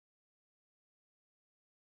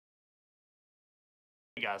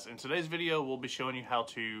Hey guys, in today's video we'll be showing you how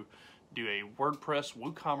to do a WordPress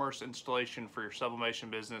WooCommerce installation for your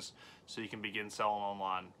sublimation business so you can begin selling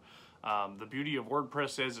online. The beauty of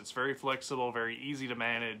WordPress is it's very flexible, very easy to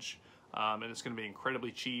manage, and it's going to be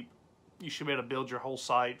incredibly cheap. You should be able to build your whole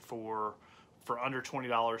site for under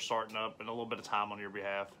 $20 starting up in a little bit of time on your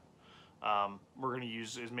behalf. We're going to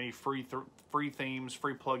use as many free themes,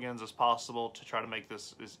 free plugins as possible to try to make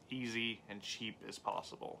this as easy and cheap as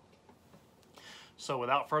possible. So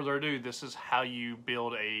without further ado, this is how you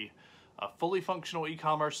build a fully functional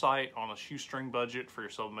e-commerce site on a shoestring budget for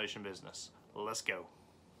your sublimation business. Let's go.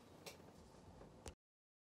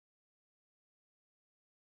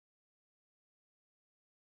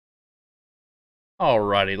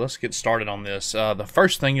 Alrighty, let's get started on this. The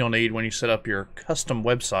first thing you'll need when you set up your custom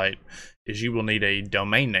website is you will need a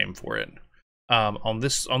domain name for it. On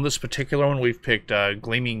this particular one, we've picked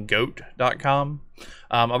gleaminggoat.com.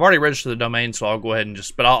 I've already registered the domain, so I'll go ahead and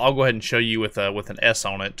I'll go ahead and show you with an S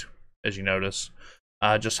on it, as you notice,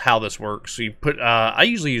 just how this works. So you put I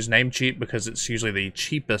usually use Namecheap because it's usually the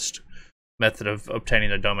cheapest method of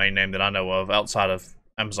obtaining a domain name that I know of, outside of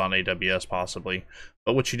Amazon AWS possibly.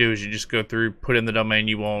 But what you do is you just go through, put in the domain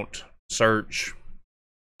you want, search.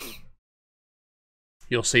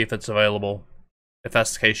 You'll see if it's available. If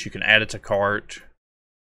that's the case, you can add it to cart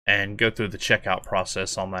and go through the checkout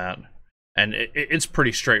process on that. And it's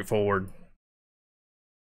pretty straightforward.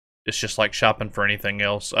 It's just like shopping for anything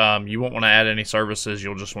else. You won't want to add any services.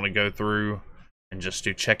 You'll just want to go through and just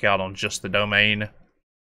do checkout on just the domain.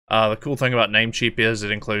 The cool thing about Namecheap is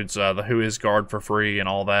it includes the Whois guard for free and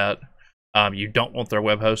all that. You don't want their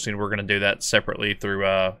web hosting. We're going to do that separately through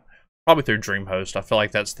probably through DreamHost. I feel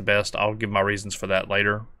like that's the best. I'll give my reasons for that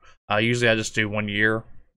later. Usually I just do 1 year,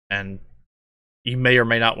 and you may or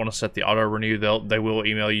may not want to set the auto renew. They will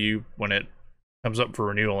email you when it comes up for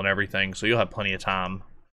renewal and everything, so you'll have plenty of time.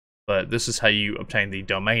 But this is how you obtain the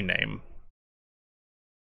domain name.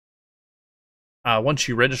 Once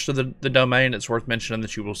you register the domain, it's worth mentioning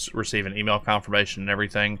that you will receive an email confirmation and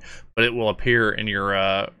everything, but it will appear in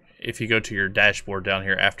your if you go to your dashboard down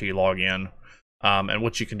here after you log in. And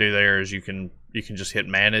what you can do there is you can just hit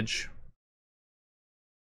manage,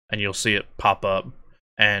 and you'll see it pop up.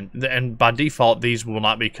 And by default, these will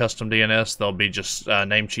not be custom DNS. They'll be just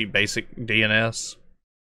Namecheap basic DNS,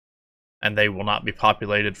 and they will not be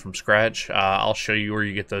populated from scratch. I'll show you where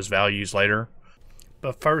you get those values later.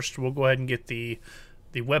 But first, we'll go ahead and get the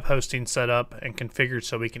web hosting set up and configured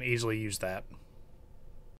so we can easily use that.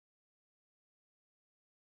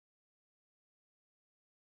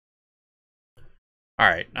 All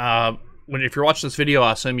right. If you're watching this video,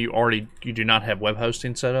 I assume you do not have web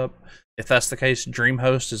hosting set up. If that's the case,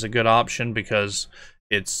 DreamHost is a good option because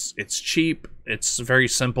it's cheap, it's very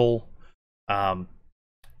simple. It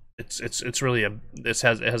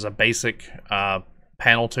has a basic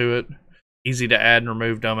panel to it, easy to add and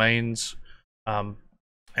remove domains, and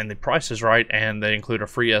the price is right, and they include a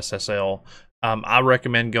free SSL. I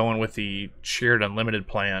recommend going with the shared unlimited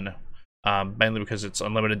plan, mainly because it's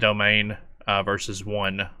unlimited domain versus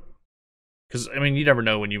one. Because I mean, you never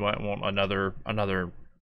know when you might want another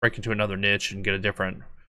break into another niche and get a different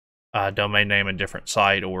domain name and different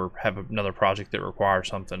site, or have another project that requires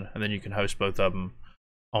something, and then you can host both of them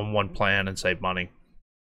on one plan and save money.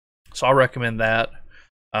 So I recommend that.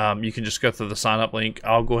 You can just go through the sign up link.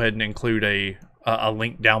 I'll go ahead and include a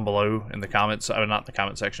link down below in the comments, not the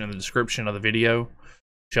comment section, in the description of the video,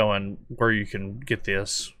 showing where you can get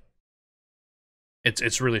this.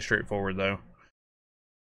 It's really straightforward though.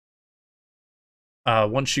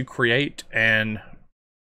 Once you create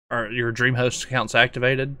your DreamHost account's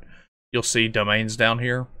activated, you'll see domains down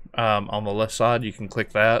here on the left side. You can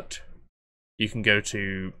click that. You can go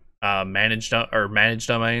to manage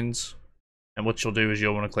domains, and what you'll do is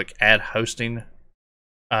you'll want to click add hosting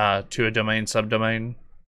to a domain subdomain,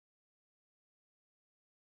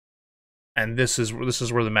 and this is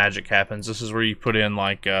where the magic happens. This is where you put in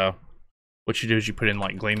like what you do is you put in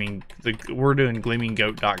like we're doing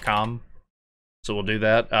gleaminggoat.com. So we'll do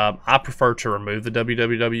that. I prefer to remove the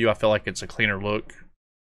www. I feel like it's a cleaner look.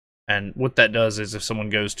 And what that does is if someone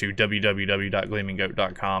goes to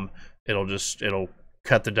www.gleaminggoat.com, it'll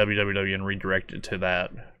cut the www and redirect it to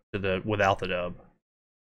without the dub.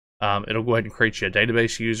 It'll go ahead and create you a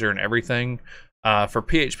database user and everything. For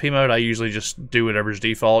PHP mode, I usually just do whatever's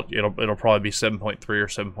default. It'll probably be 7.3 or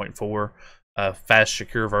 7.4, fast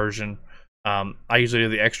secure version. I usually do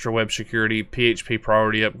the extra web security, PHP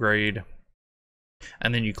priority upgrade,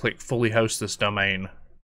 and then you click fully host this domain,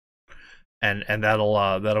 and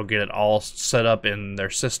that'll get it all set up in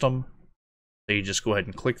their system. So you just go ahead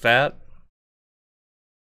and click that,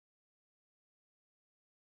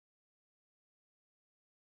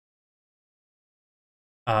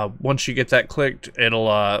 Once you get that clicked,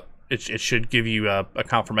 it should give you a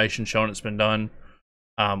confirmation showing it's been done.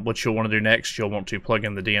 What you'll want to do next, you'll want to plug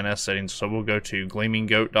in the DNS settings. So we'll go to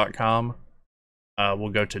gleaminggoat.com. We'll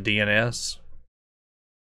go to DNS.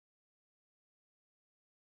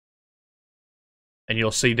 And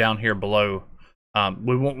you'll see down here below,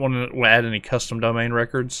 we won't want to add any custom domain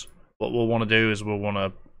records. What we'll want to do is we'll want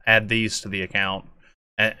to add these to the account.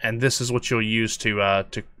 And this is what you'll use to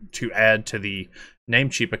add to the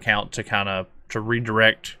Namecheap account to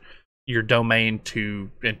redirect your domain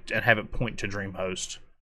and have it point to DreamHost,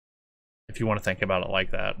 if you want to think about it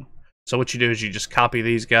like that. So what you do is you just copy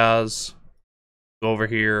these guys, go over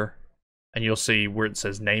here, and you'll see where it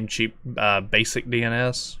says Namecheap basic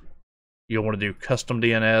DNS. You'll want to do custom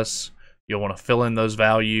DNS. You'll want to fill in those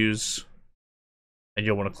values, and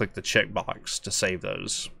you'll want to click the checkbox to save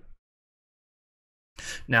those.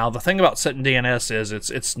 Now, the thing about setting DNS is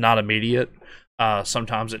it's not immediate.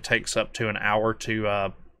 Sometimes it takes up to an hour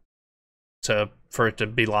for it to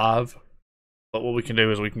be live. But what we can do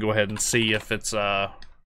is we can go ahead and see if it's yep,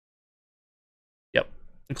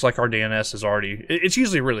 looks like our DNS is already. It's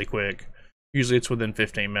usually really quick. Usually it's within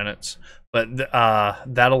 15 minutes. But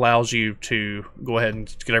that allows you to go ahead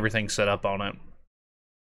and get everything set up on it.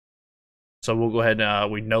 So we'll go ahead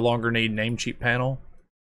and we no longer need Namecheap panel.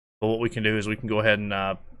 But what we can do is we can go ahead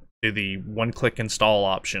and do the one-click install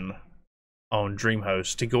option on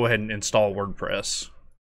DreamHost to go ahead and install WordPress.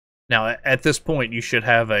 Now, at this point, you should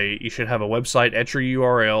have a website at your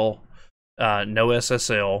URL, no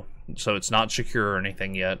SSL, so it's not secure or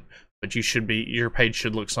anything yet. But your page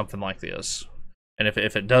should look something like this. And if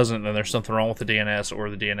it doesn't, then there's something wrong with the DNS,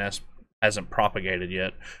 or the DNS hasn't propagated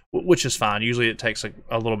yet, which is fine. Usually it takes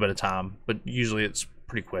a little bit of time, but usually it's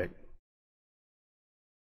pretty quick.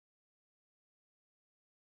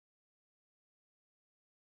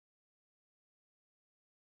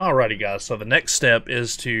 Alrighty guys, so the next step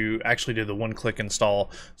is to actually do the one-click install.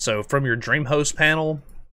 So from your DreamHost panel,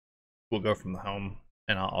 we'll go from the home,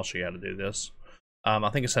 and I'll show you how to do this. I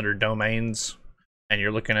think it's under domains, and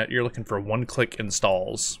you're looking for one-click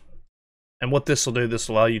installs. And what this will do, this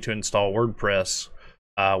will allow you to install WordPress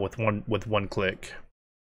with one click.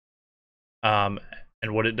 And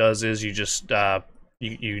what it does is you just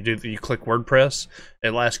you click WordPress.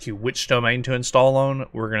 It'll ask you which domain to install on.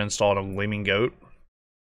 We're going to install it on Gleaming Goat.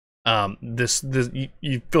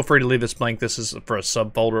 You feel free to leave this blank. This is for a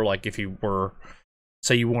subfolder. Like if you were,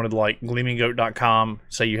 say you wanted like gleaminggoat.com,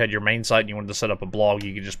 say you had your main site and you wanted to set up a blog,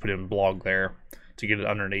 you could just put in blog there to get it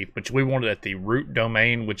underneath. But we want it at the root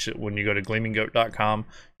domain, which when you go to gleaminggoat.com,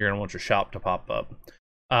 you're going to want your shop to pop up.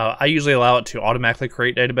 I usually allow it to automatically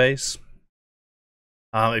create database.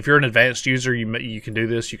 If you're an advanced user, you can do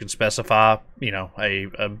this. You can specify, you know,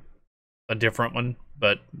 a different one,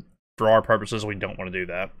 but for our purposes, we don't want to do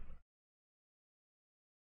that.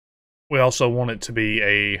 We also want it to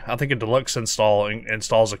be I think a deluxe install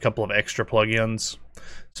installs a couple of extra plugins,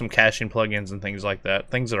 some caching plugins and things like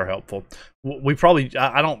that, things that are helpful.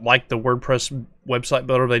 I don't like the WordPress website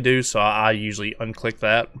builder they do, so I usually unclick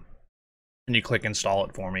that, and you click install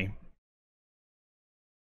it for me.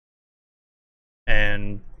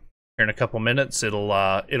 And here in a couple minutes,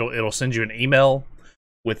 it'll send you an email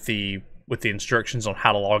with the instructions on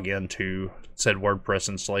how to log into said WordPress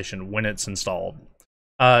installation when it's installed.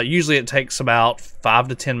 Usually it takes about 5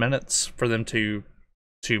 to 10 minutes for them to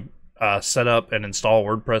set up and install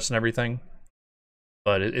WordPress and everything,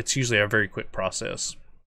 but it's usually a very quick process.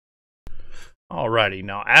 Alrighty,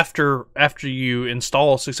 now after you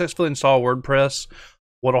successfully install WordPress,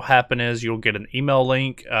 what'll happen is you'll get an email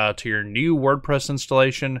link to your new WordPress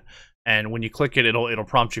installation, and when you click it, it'll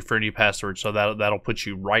prompt you for a new password, so that'll put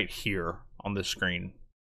you right here on this screen.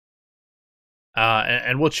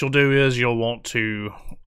 And what you'll do is you'll want to,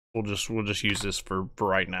 we'll just use this for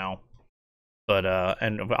right now, but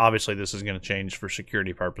and obviously this is going to change for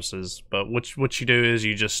security purposes. But what you do is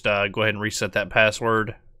you just go ahead and reset that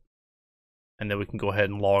password, and then we can go ahead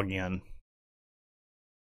and log in.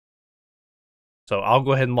 So I'll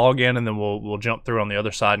go ahead and log in, and then we'll jump through on the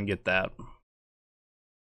other side and get that.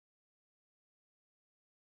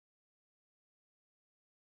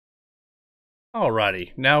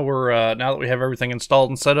 Alrighty, now now that we have everything installed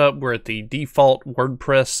and set up, we're at the default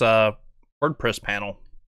WordPress panel.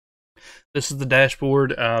 This is the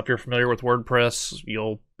dashboard. If you're familiar with WordPress,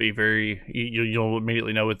 you'll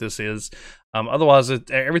immediately know what this is. Otherwise,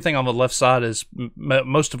 everything on the left side is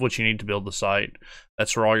most of what you need to build the site.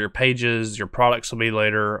 That's where all your pages, your products will be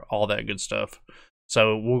later, all that good stuff.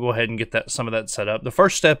 So we'll go ahead and get some of that set up. The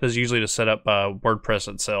first step is usually to set up WordPress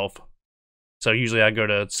itself. So usually I go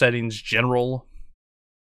to Settings, General,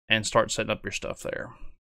 and start setting up your stuff there.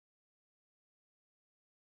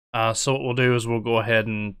 So what we'll do is we'll go ahead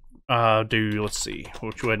and let's see,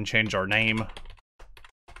 we'll go ahead and change our name.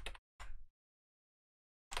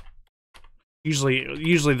 Usually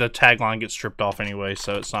the tagline gets stripped off anyway,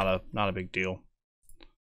 so it's not a big deal.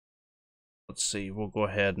 Let's see, we'll go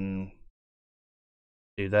ahead and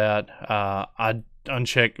do that. I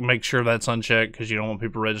uncheck, make sure that's unchecked, because you don't want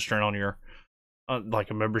people registering on your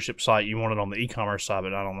like a membership site. You want it on the e-commerce side, but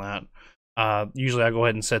not on that. Usually I go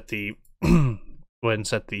ahead and set the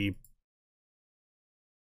let's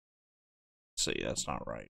see, that's not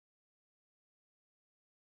right.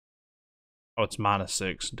 Oh, it's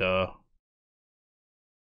 -6, duh.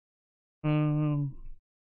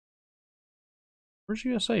 Where's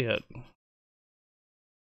USA at?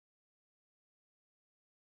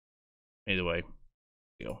 Either way,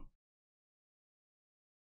 go.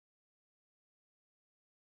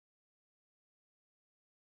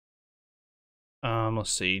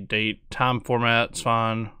 Let's see, date, time format's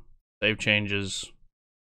fine. Save changes.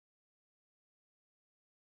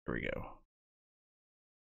 Here we go.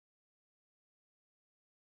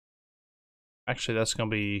 Actually, that's gonna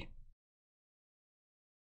be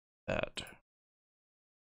that.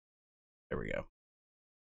 There we go.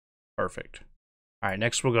 Perfect. All right,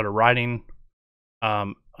 next we'll go to writing.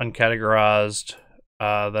 Uncategorized,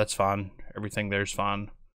 that's fine. Everything there's fine.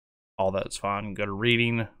 All that's fine. Go to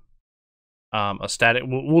reading. A static.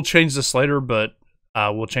 We'll change this later, but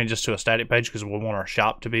we'll change this to a static page because we want our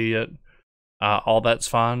shop to be it. All that's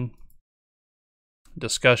fine.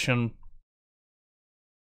 Discussion.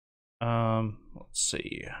 Let's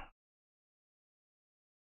see.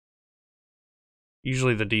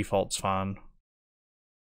 Usually the default's fine.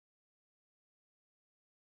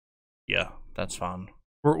 Yeah, that's fine.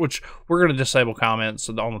 We're going to disable comments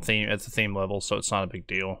on the theme at the theme level, so it's not a big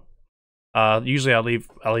deal. Usually I leave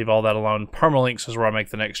all that alone. Permalinks is where I make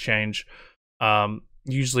the next change.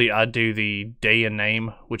 Usually I do the day and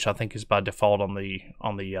name, which I think is by default on the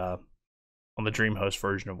DreamHost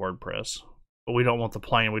version of WordPress. But we don't want the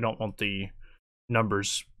plain. We don't want the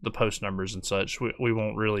numbers, the post numbers and such. We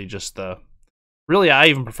want really just the. Really, I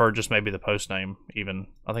even prefer just maybe the post name. Even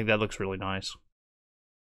I think that looks really nice.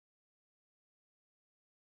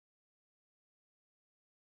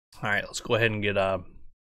 All right, let's go ahead and get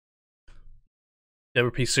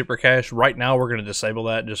WP Super Cache. Right now, we're going to disable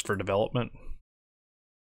that just for development.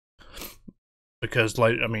 Because,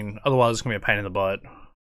 I mean, otherwise it's going to be a pain in the butt.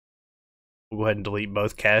 We'll go ahead and delete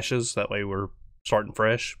both caches. That way we're starting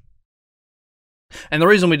fresh. And the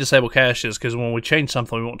reason we disable cache is because when we change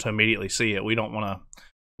something, we want to immediately see it. We don't want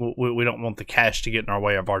to. We don't want the cache to get in our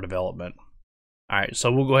way of our development. All right,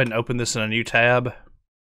 so we'll go ahead and open this in a new tab.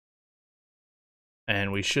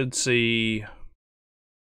 And we should see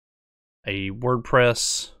a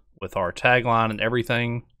WordPress with our tagline and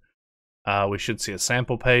everything. We should see a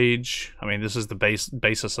sample page. I mean, this is the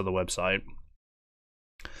basis of the website.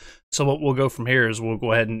 So what we'll go from here is we'll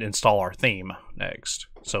go ahead and install our theme next.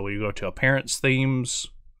 So we go to Appearance Themes.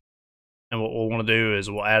 And what we'll want to do is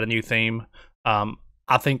we'll add a new theme.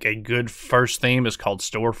 I think a good first theme is called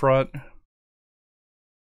Storefront. So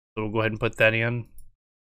we'll go ahead and put that in.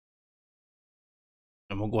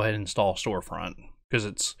 And we'll go ahead and install Storefront because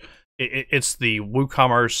it's the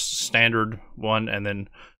WooCommerce standard one, and then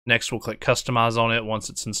next we'll click Customize on it once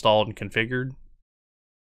it's installed and configured.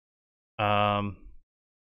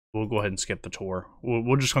 We'll go ahead and skip the tour.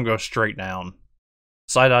 We're just gonna go straight down.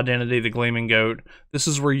 Site identity, the Gleaming Goat. This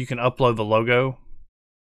is where you can upload the logo.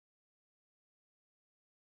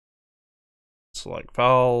 Select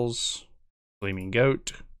files, Gleaming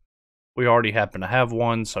Goat. We already happen to have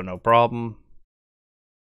one, so no problem.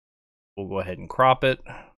 We'll go ahead and crop it.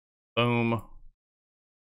 Boom.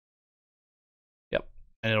 Yep.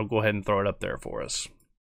 And it'll go ahead and throw it up there for us.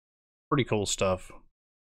 Pretty cool stuff.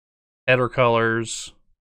 Header colors.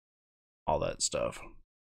 All that stuff.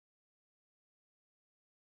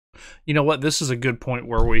 You know what? This is a good point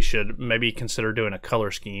where we should maybe consider doing a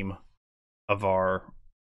color scheme of our,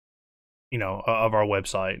 of our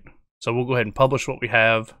website. So we'll go ahead and publish what we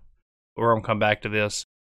have. We're going to come back to this.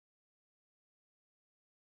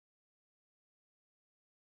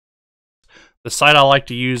 The site I like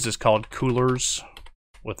to use is called Coolers,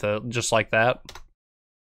 with just like that.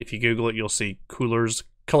 If you Google it, you'll see Coolers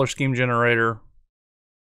color scheme generator.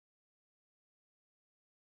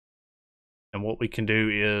 And what we can do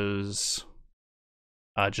is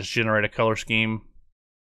just generate a color scheme.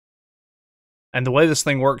 And the way this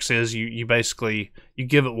thing works is you basically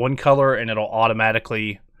give it one color and it'll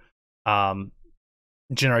automatically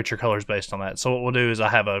generate your colors based on that. So what we'll do is I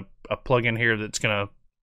have a plugin here that's gonna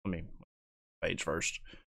page first.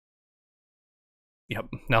 Yep.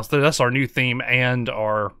 Now so that's our new theme and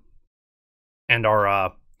our and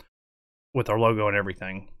our with our logo and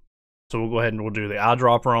everything. So we'll go ahead and we'll do the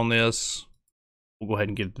eyedropper on this. We'll go ahead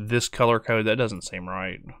and get this color code. That doesn't seem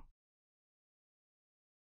right.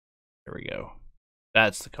 There we go.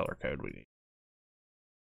 That's the color code we need.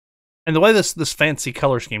 And the way this fancy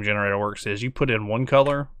color scheme generator works is you put in one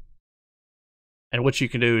color, and what you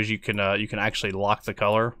can do is you can actually lock the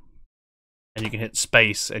color, and you can hit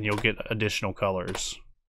space, and you'll get additional colors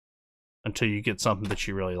until you get something that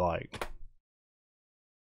you really like.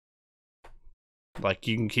 Like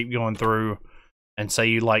you can keep going through, and say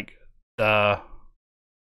you like this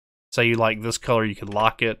color, you can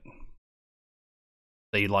lock it.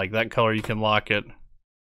 Say you like that color, you can lock it.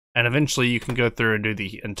 And eventually you can go through and do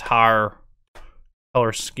the entire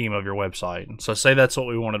color scheme of your website. So say that's what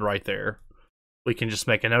we wanted right there. We can just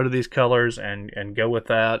make a note of these colors and go with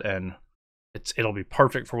that, and it'll be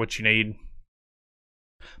perfect for what you need.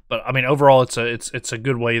 But I mean, overall, it's a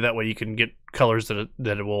good way. That way you can get colors that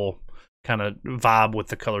it will kind of vibe with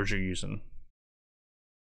the colors you're using.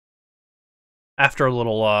 After a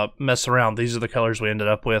little mess around, these are the colors we ended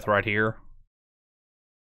up with right here.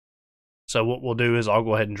 So what we'll do is I'll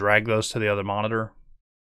go ahead and drag those to the other monitor.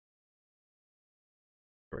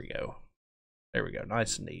 There we go. There we go.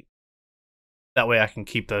 Nice and neat. That way I can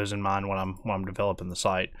keep those in mind when I'm developing the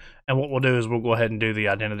site. And what we'll do is we'll go ahead and do the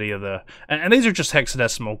identity of the... And these are just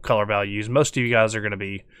hexadecimal color values. Most of you guys are going to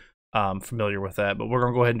be familiar with that. But we're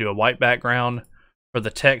going to go ahead and do a white background. For the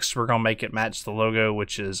text, we're going to make it match the logo,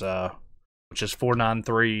 which is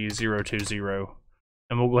 493020.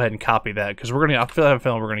 And we'll go ahead and copy that because I have a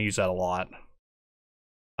feeling we're going to use that a lot.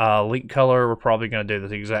 Link color, we're probably going to do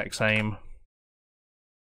the exact same.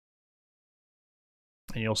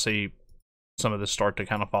 And you'll see some of this start to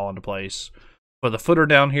kind of fall into place. For the footer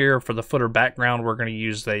down here, for the footer background, we're going to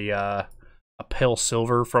use a pale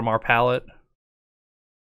silver from our palette.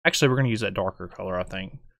 Actually, we're going to use that darker color, I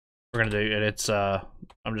think. We're going to do, and it's,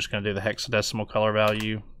 I'm just going to do the hexadecimal color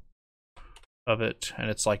value of it. And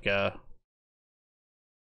it's like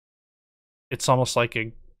it's almost like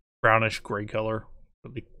a brownish gray color.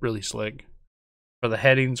 It'll be really slick. For the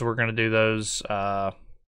headings, we're going to do those, I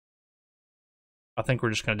think we're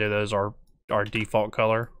just going to do those our default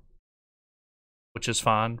color, which is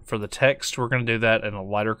fine. For the text, we're going to do that in a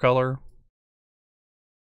lighter color.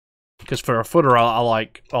 Because for a footer, I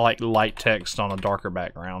like light text on a darker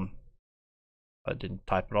background. I didn't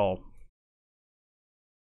type at all.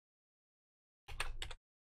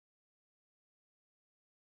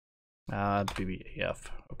 BBAF.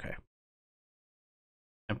 Okay.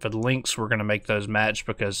 And for the links, we're going to make those match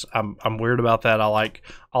because I'm weird about that. I like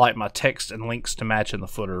my text and links to match in the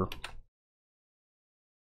footer.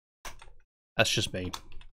 That's just me.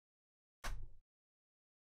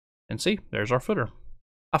 And see, there's our footer.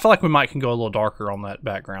 I feel like we might can go a little darker on that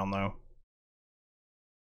background though.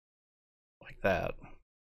 Like that.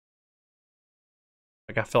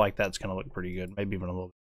 Like I feel like that's going to look pretty good. Maybe even a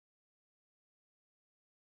little.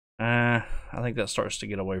 I think that starts to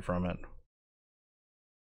get away from it.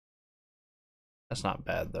 That's not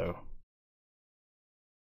bad though.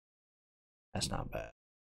 That's not bad.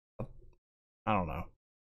 I don't know.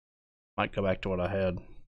 Might go back to what I had.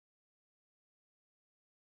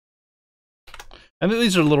 And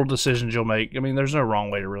these are little decisions you'll make. I mean, there's no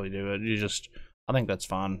wrong way to really do it. I think that's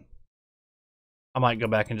fine. I might go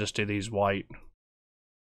back and just do these white.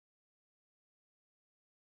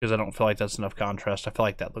 Because I don't feel like that's enough contrast. I feel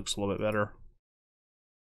like that looks a little bit better.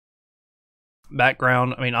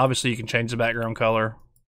 Background, I mean, obviously you can change the background color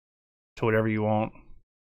to whatever you want.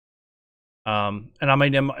 And I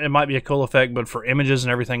mean, it might be a cool effect, but for images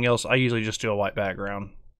and everything else, I usually just do a white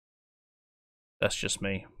background. That's just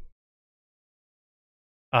me.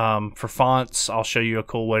 For fonts, I'll show you a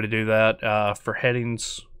cool way to do that. For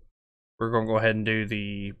headings, we're going to go ahead and do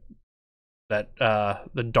the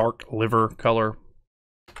dark liver color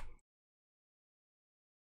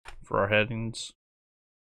for our headings,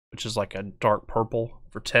 which is like a dark purple.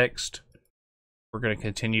 For text, we're going to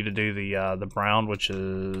continue to do the brown, which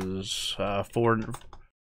is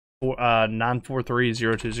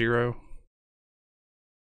 943020.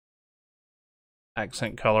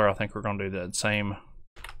 Accent color, I think we're going to do that same.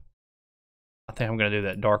 I think I'm going to do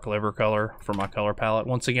that dark liver color for my color palette.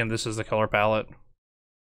 Once again, this is the color palette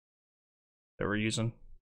that we're using.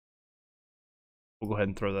 We'll go ahead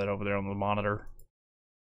and throw that over there on the monitor.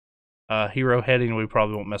 Hero heading, we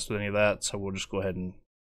probably won't mess with any of that, so we'll just go ahead and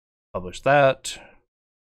publish that.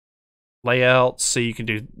 Layouts, see, you can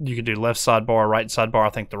do left sidebar, right sidebar. I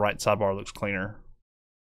think the right sidebar looks cleaner.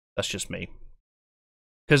 That's just me.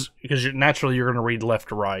 Because naturally you're going to read left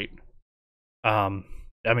to right. I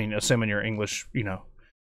mean, assuming you're English, you know,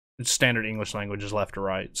 standard English language is left to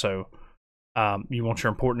right. So you want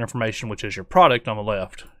your important information, which is your product, on the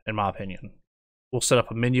left, in my opinion. We'll set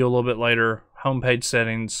up a menu a little bit later. Homepage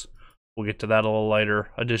settings, we'll get to that a little later.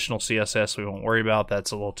 Additional CSS we won't worry about.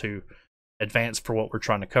 That's a little too advanced for what we're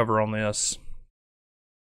trying to cover on this.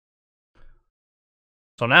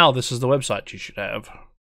 So now this is the website you should have.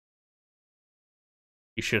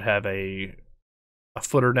 You should have a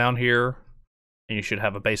footer down here, and you should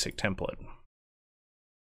have a basic template.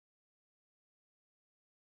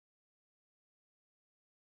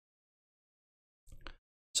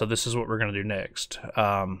 So this is what we're going to do next.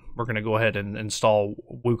 We're going to go ahead and install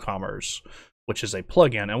WooCommerce, which is a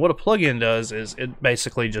plugin. And what a plugin does is it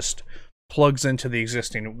basically just plugs into the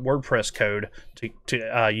existing WordPress code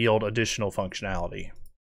to yield additional functionality.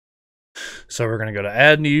 So we're going to go to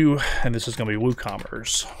Add New, and this is going to be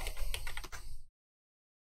WooCommerce.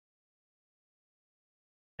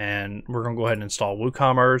 And we're going to go ahead and install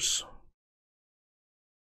WooCommerce.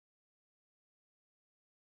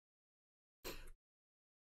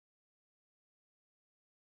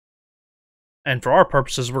 And for our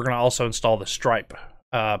purposes, we're going to also install the Stripe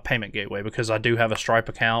payment gateway, because I do have a Stripe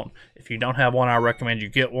account. If you don't have one, I recommend you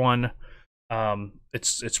get one.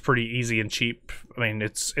 It's pretty easy and cheap. I mean,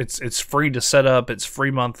 it's free to set up. It's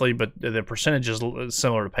free monthly, but the percentage is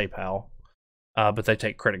similar to PayPal. But they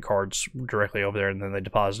take credit cards directly over there, and then they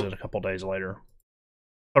deposit it a couple days later.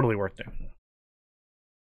 Totally worth it.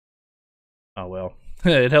 Oh well,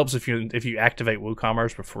 it helps if you activate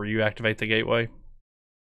WooCommerce before you activate the gateway.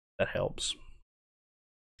 That helps.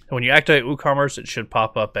 When you activate WooCommerce, it should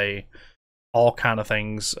pop up all kind of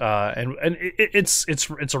things, and it's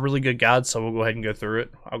a really good guide. So we'll go ahead and go through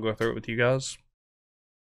it. I'll go through it with you guys.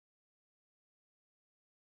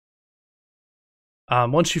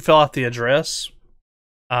 Once you fill out the address,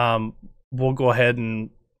 we'll go ahead and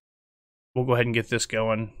get this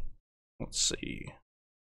going. Let's see,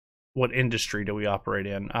 what industry do we operate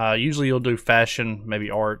in? Usually you'll do fashion,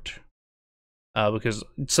 maybe art, because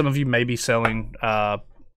some of you may be selling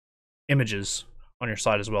images on your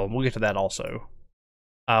site as well, and we'll get to that also.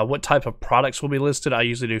 What type of products will be listed? I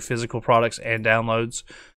usually do physical products and downloads.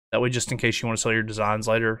 That way, just in case you want to sell your designs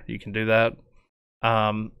later, you can do that.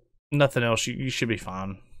 Nothing else, you should be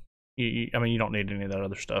fine. I mean, you don't need any of that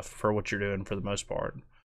other stuff for what you're doing for the most part.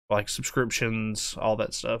 Like subscriptions, all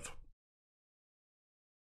that stuff.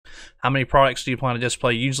 How many products do you plan to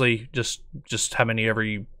display? Usually just how many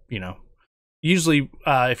every, usually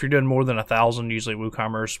if you're doing more than 1,000, usually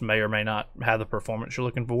WooCommerce may or may not have the performance you're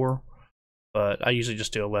looking for. But I usually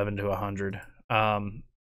just do 11 to 100. And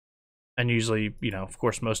usually, of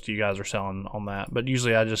course, most of you guys are selling on that. But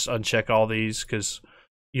usually I just uncheck all these because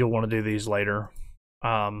you'll want to do these later.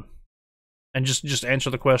 And just answer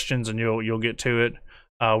the questions and you'll get to it.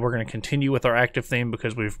 We're going to continue with our active theme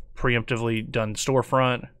because we've preemptively done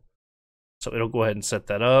storefront. So it'll go ahead and set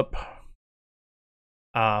that up.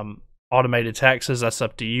 Automated taxes, that's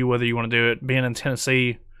up to you whether you want to do it. Being in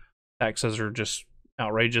Tennessee, taxes are just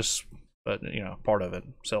outrageous, but part of it,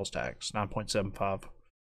 sales tax, 9.75. So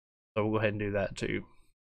we'll go ahead and do that too.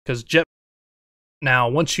 Because now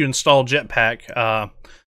once you install Jetpack,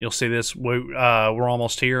 you'll see this. We're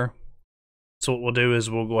almost here. So what we'll do is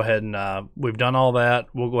we'll go ahead and we've done all that.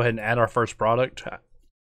 We'll go ahead and add our first product.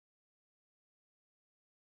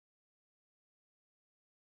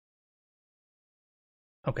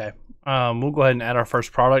 Okay. We'll go ahead and add our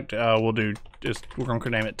first product. We're going to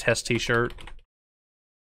name it Test T-shirt.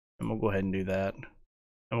 And we'll go ahead and do that.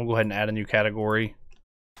 And we'll go ahead and add a new category.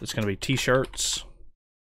 It's going to be T-shirts.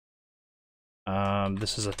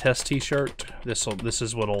 This is a test T-shirt. This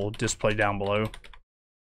is what'll display down below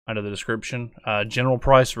under the description. General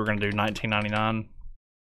price, we're going to do $19.99.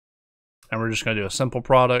 And we're just going to do a simple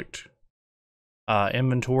product.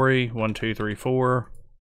 Inventory, 1, 2, 3, 4.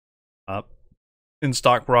 In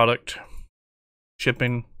stock product.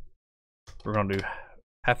 Shipping, we're going to do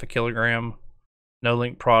 0.5 kilogram. No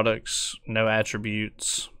link products, no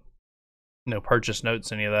attributes, no purchase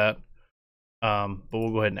notes, any of that. But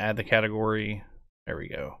we'll go ahead and add the category. There we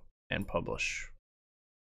go. And publish.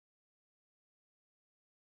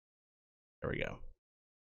 There we go.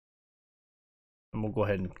 And we'll go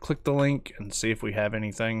ahead and click the link and see if we have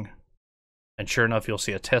anything. And sure enough, you'll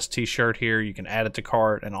see a test T-shirt here. You can add it to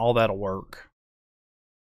cart and all that'll work.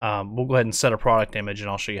 We'll go ahead and set a product image and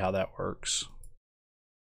I'll show you how that works.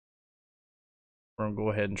 We're gonna go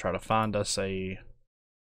ahead and try to find us a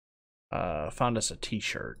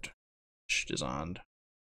T-shirt designed.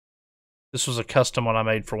 This was a custom one I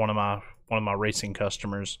made for one of my racing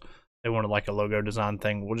customers. They wanted like a logo design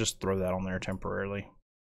thing. We'll just throw that on there temporarily.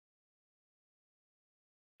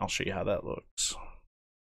 I'll show you how that looks.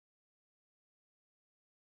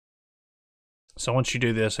 So once you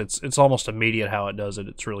do this, it's almost immediate how it does it.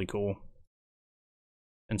 It's really cool.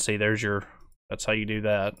 And see, there's your, that's how you do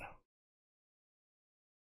that.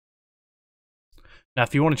 Now,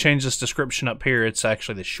 if you want to change this description up here, it's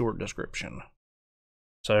actually the short description.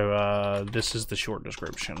 So this is the short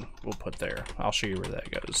description we'll put there. I'll show you where that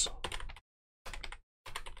goes.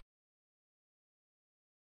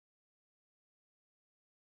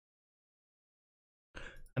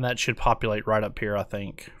 And that should populate right up here, I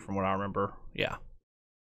think, from what I remember. Yeah.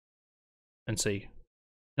 And see.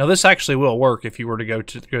 Now this actually will work if you were to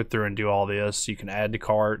go through and do all this. You can add to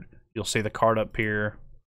cart. You'll see the cart up here.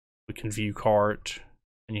 We can view cart,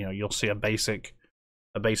 and you'll see a basic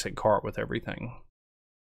cart with everything.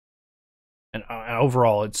 And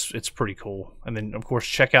overall, it's pretty cool. And then of course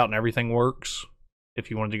checkout and everything works if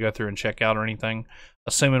you wanted to go through and check out or anything.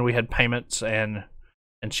 Assuming we had payments and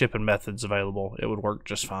shipping methods available, it would work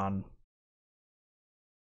just fine.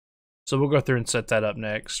 So we'll go through and set that up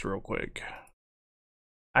next real quick.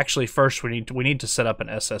 Actually, first we need to set up an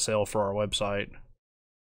SSL for our website.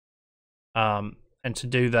 And to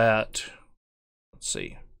do that, let's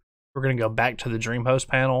see. We're going to go back to the DreamHost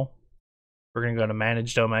panel. We're going to go to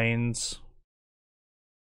Manage Domains.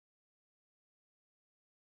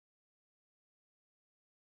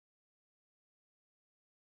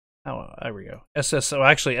 Oh, there we go.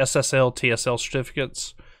 Actually SSL, TSL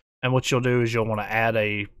certificates. And what you'll do is you'll want to add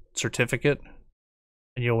a certificate,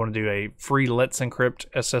 and you'll want to do a free Let's Encrypt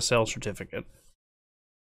SSL certificate,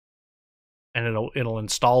 and it'll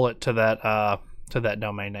install it to that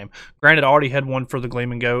domain name. Granted, I already had one for the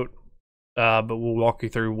Gleaming Goat, but we'll walk you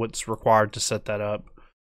through what's required to set that up.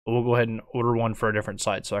 But we'll go ahead and order one for a different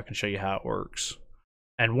site so I can show you how it works.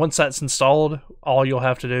 And once that's installed, all you'll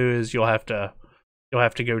have to do is you'll have to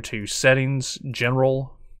go to Settings,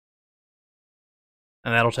 General,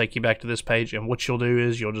 and that'll take you back to this page. And what you'll do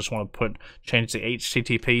is you'll just want to change the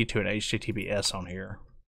HTTP to an HTTPS on here,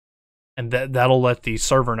 and that'll let the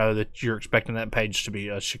server know that you're expecting that page to be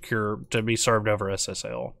to be served over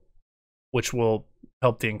SSL, which will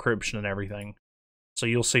help the encryption and everything. So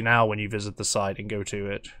you'll see now when you visit the site and go to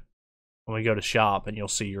it, when we go to shop, and you'll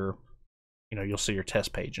see your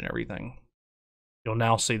test page and everything. You'll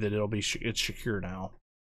now see that it's secure now.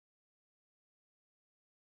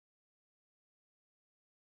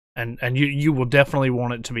 And you will definitely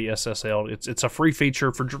want it to be SSL. It's a free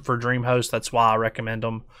feature for DreamHost. That's why I recommend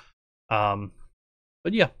them. But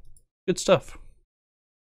yeah, good stuff.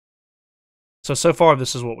 So far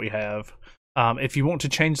this is what we have. If you want to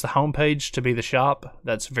change the home page to be the shop,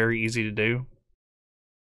 that's very easy to do.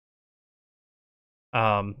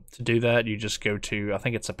 To do that, you just go to, I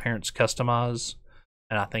think it's Appearance Customize,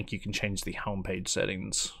 and I think you can change the home page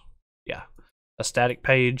settings. Yeah. A static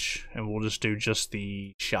page, and we'll just do just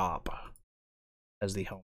the shop as the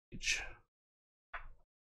home page.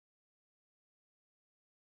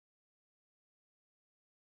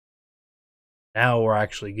 Now we're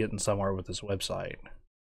actually getting somewhere with this website.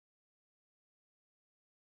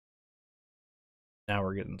 Now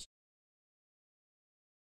we're getting.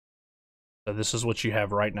 So this is what you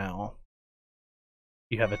have right now.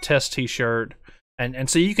 You have a test t-shirt. And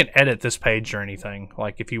so you can edit this page or anything,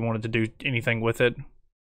 like if you wanted to do anything with it.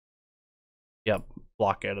 Yep,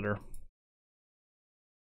 block editor.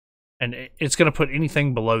 And it's going to put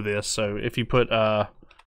anything below this. So if you put,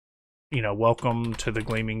 welcome to the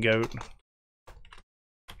Gleaming Goat.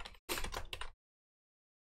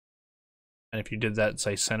 And if you did that,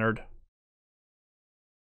 say centered.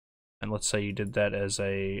 And let's say you did that as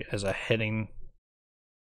a heading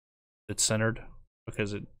that's centered,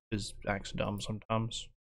 because it acts dumb sometimes.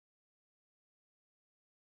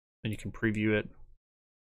 Then you can preview it,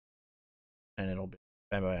 and it'll be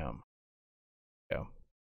bam bam. Go.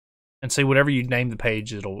 And see, whatever you name the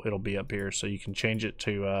page, it'll be up here. So you can change it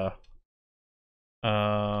to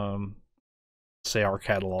say our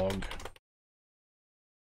catalog.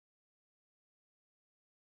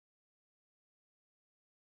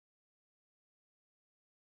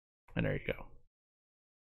 And there you go.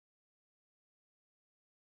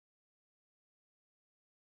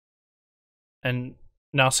 And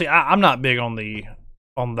now, see, I'm not big on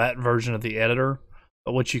that version of the editor.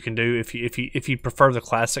 But what you can do, if you prefer the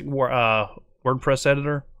classic WordPress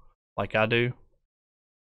editor, like I do,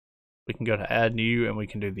 we can go to Add New, and we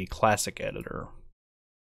can do the classic editor.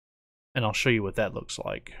 And I'll show you what that looks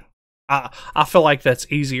like. I feel like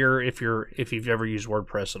that's easier if you've ever used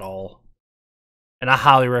WordPress at all. And I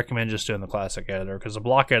highly recommend just doing the classic editor, because the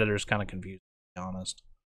block editor is kind of confusing, to be honest.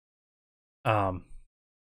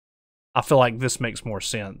 I feel like this makes more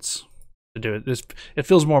sense to do it. It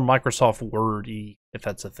feels more Microsoft Word-y, if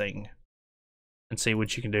that's a thing. And see,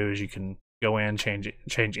 what you can do is you can go in,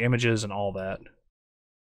 change images and all that.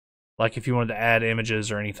 Like if you wanted to add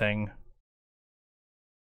images or anything,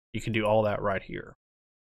 you can do all that right here.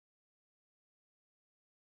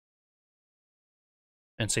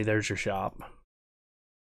 And see, there's your shop.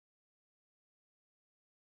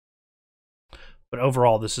 But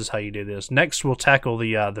overall, this is how you do this. Next, we'll tackle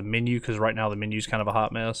the menu, because right now the menu is kind of a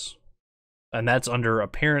hot mess. And that's under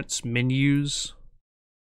Appearance Menus.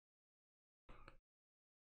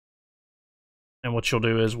 And what you'll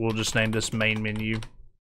do is we'll just name this Main Menu,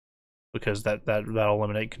 because that'll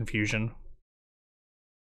eliminate confusion.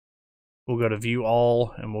 We'll go to View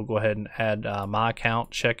All, and we'll go ahead and add My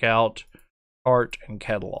Account, Checkout, Cart, and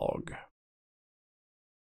Catalog.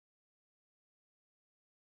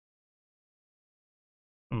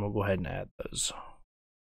 And we'll go ahead and add those.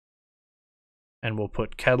 And we'll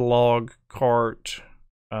put Catalog, Cart.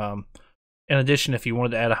 In addition, if you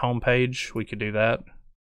wanted to add a home page, we could do that.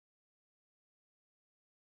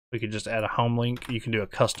 We could just add a home link. You can do a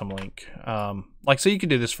custom link. Like, so you could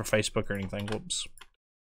do this for Facebook or anything. Whoops.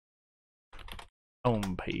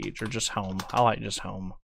 Home page, or just home. I like just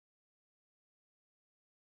home.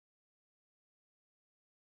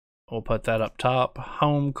 We'll put that up top.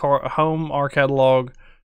 Home, our catalog,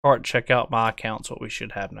 cart, checkout, My Account's what we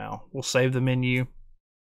should have now. We'll save the menu.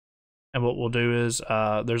 And what we'll do is,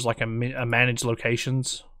 there's like a manage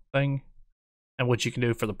locations thing. And what you can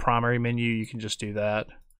do for the primary menu, you can just do that.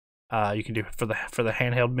 You can do for the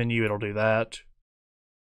handheld menu, it'll do that.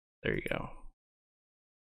 There you go.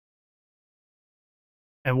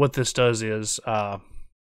 And what this does is, I'll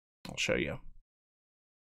show you.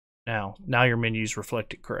 Now your menu's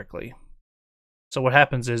reflected correctly. So what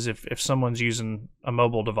happens is if someone's using a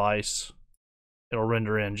mobile device, it'll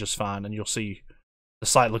render in just fine, and you'll see the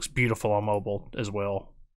site looks beautiful on mobile as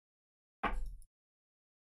well.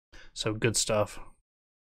 So good stuff.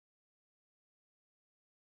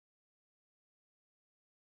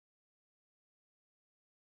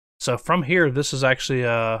 So from here, this is actually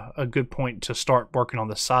a good point to start working on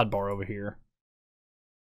the sidebar over here.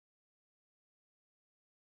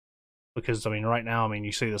 Because, I mean, right now,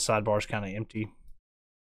 you see the sidebar is kind of empty.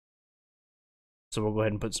 So we'll go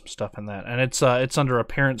ahead and put some stuff in that. And it's under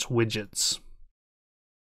Appearance Widgets.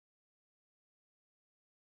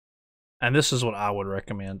 And this is what I would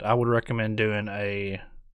recommend. I would recommend doing a,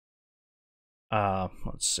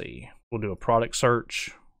 let's see, we'll do a product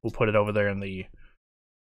search. We'll put it over there in the,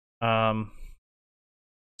 let's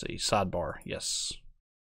see, sidebar, yes.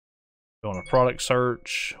 We want a product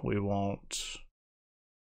search. We want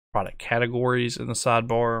product categories in the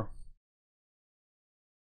sidebar.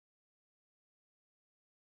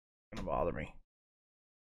 Gonna bother me.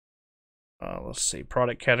 Let's see,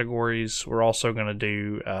 product categories. We're also gonna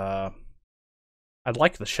do, I'd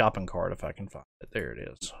like the shopping cart if I can find it. There it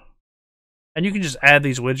is. And you can just add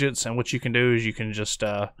these widgets, and what you can do is you can just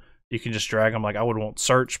drag them. Like I would want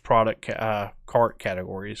search product cart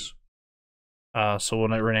categories. So we'll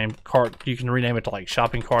rename cart. You can rename it to like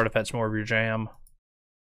shopping cart if that's more of your jam.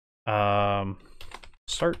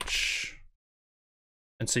 Search,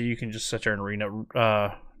 and so you can just sit there and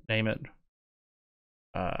name it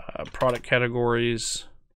product categories,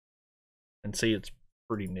 and see it's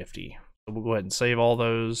pretty nifty. So we'll go ahead and save all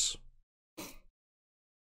those,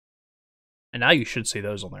 and now you should see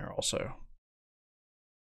those on there also.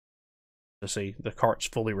 To see the cart's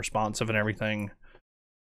fully responsive and everything.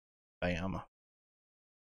 Bam.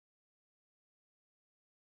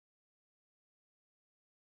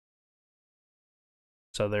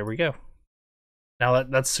 So there we go. Now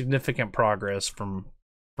that's significant progress from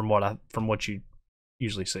what you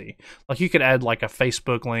usually see. Like you could add like a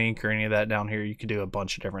Facebook link or any of that down here. You could do a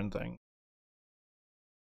bunch of different things.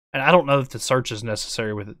 And I don't know if the search is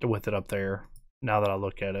necessary with it up there. Now that I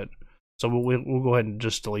look at it, so we'll go ahead and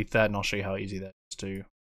just delete that, and I'll show you how easy that is too.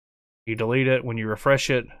 You delete it, when you refresh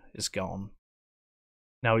it, it's gone.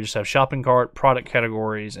 Now we just have shopping cart, product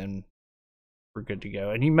categories, and we're good to go.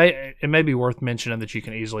 And it may be worth mentioning that you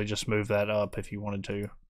can easily just move that up if you wanted to,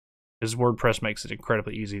 because WordPress makes it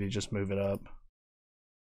incredibly easy to just move it up,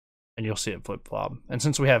 and you'll see it flip flop. And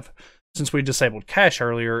since we disabled cache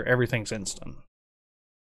earlier, everything's instant.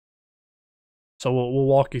 So we'll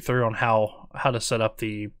walk you through on how to set up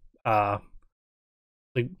the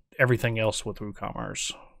everything else with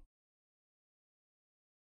WooCommerce.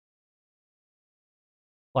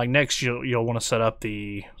 Like next, you'll want to set up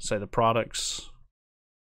the products.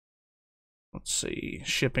 Let's see,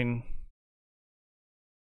 shipping.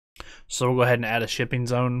 So we'll go ahead and add a shipping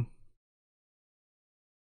zone.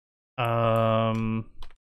 We'll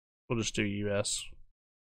just do US.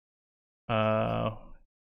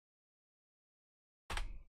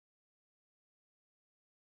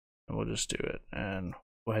 And we'll just do it. And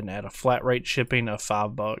go ahead and add a flat rate shipping of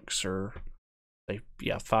 $5 or say,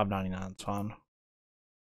 yeah, $5.99 is fine.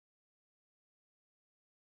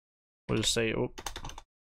 We'll just say, oh,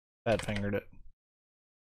 bad fingered it.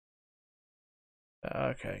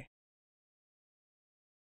 Okay.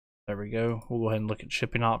 There we go. We'll go ahead and look at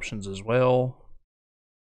shipping options as well.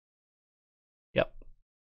 Yep.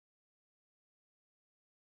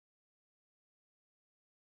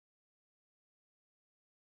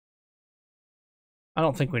 I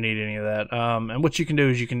don't think we need any of that. And what you can do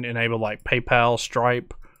is you can enable like PayPal,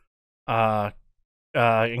 Stripe.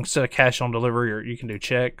 Instead of cash on delivery, or you can do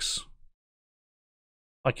checks.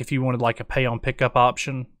 Like if you wanted like a pay on pickup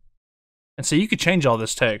option. And so you could change all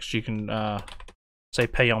this text. You can say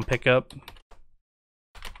pay on pickup.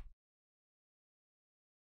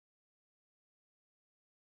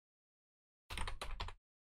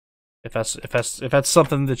 If that's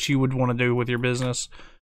something that you would want to do with your business.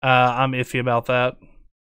 I'm iffy about that.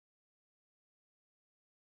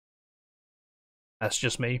 That's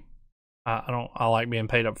just me. I like being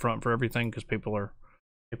paid up front for everything because people are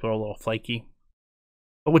a little flaky.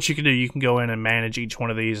 But what you can do, you can go in and manage each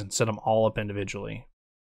one of these and set them all up individually.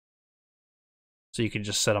 So you can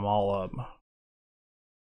just set them all up.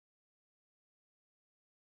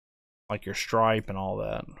 Like your Stripe and all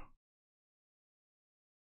that.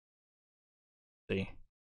 See?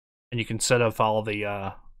 And you can set up all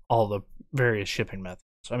the various shipping methods.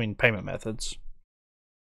 I mean payment methods.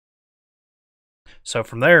 So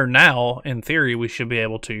from there, now, in theory, we should be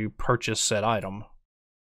able to purchase said item.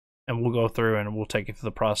 And we'll go through and we'll take you through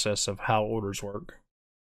the process of how orders work.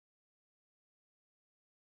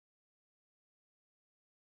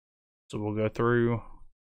 So we'll go through,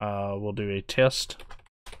 we'll do a test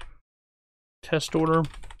order.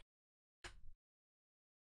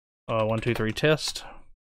 1, 2, 3 test.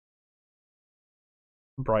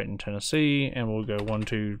 Brighton, Tennessee, and we'll go 1,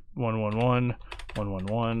 2, 1, 1, 1, 1, 1,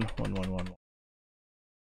 1, 1, 1, 1.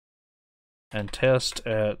 And test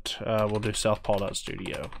at, we'll do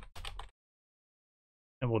southpaw.studio.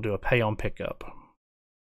 And we'll do a pay on pickup.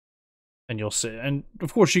 And you'll see, and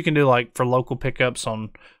of course you can do like for local pickups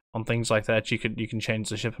on things like that, you can change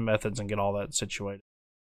the shipping methods and get all that situated.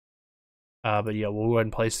 But yeah, we'll go ahead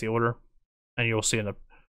and place the order, and you'll see in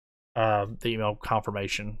the email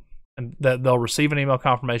confirmation. And that they'll receive an email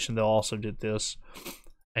confirmation. They'll also do this,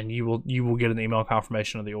 and you will get an email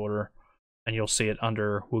confirmation of the order, and you'll see it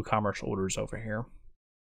under WooCommerce orders over here.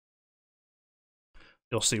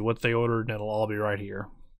 You'll see what they ordered, and it'll all be right here.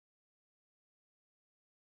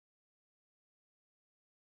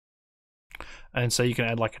 And so you can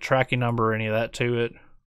add like a tracking number or any of that to it.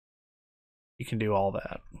 You can do all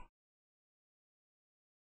that.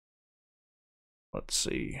 Let's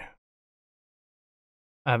see.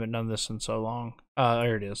 I haven't done this in so long.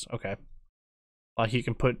 There it is. Okay. Like you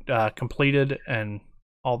can put completed and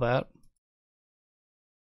all that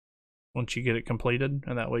once you get it completed,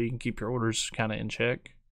 and that way you can keep your orders kind of in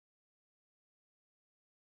check.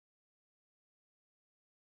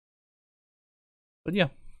 But yeah.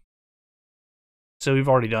 So we've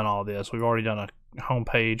already done all this. We've already done a home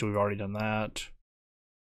page. We've already done that.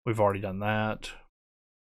 We've already done that.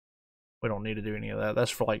 We don't need to do any of that.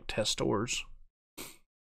 That's for like test stores.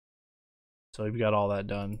 So we've got all that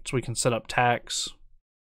done. So we can set up tax.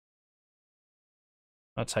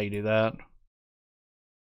 That's how you do that.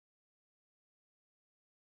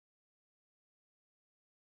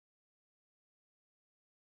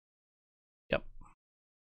 Yep.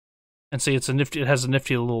 And see, it has a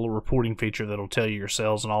nifty little reporting feature that'll tell you your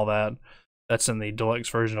sales and all that. That's in the deluxe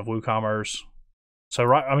version of WooCommerce. So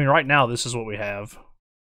right now this is what we have.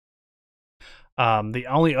 The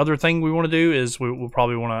only other thing we want to do is we'll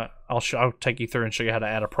probably want to. I'll take you through and show you how to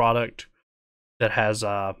add a product that has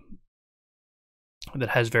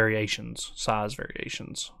variations, size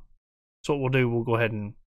variations. So what we'll do, we'll go ahead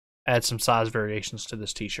and add some size variations to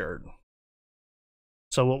this T-shirt.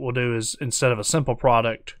 So what we'll do is instead of a simple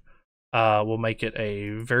product, we'll make it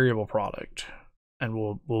a variable product, and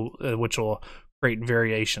which will create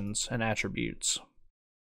variations and attributes.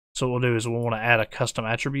 So what we'll do is we'll want to add a custom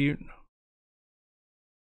attribute.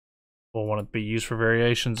 We'll want it to be used for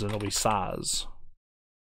variations, and it'll be size.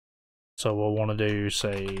 So we'll want to do,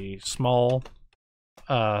 say, small.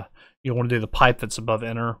 You'll want to do the pipe that's above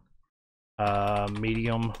enter.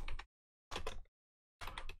 Medium,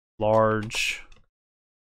 large,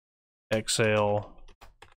 XL,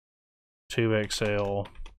 2XL,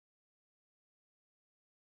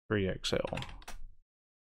 3XL.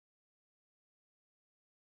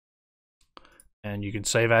 And you can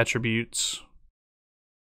save attributes.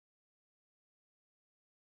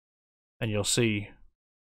 And you'll see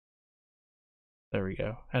There we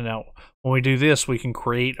go. And now when we do this, we can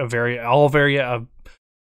create a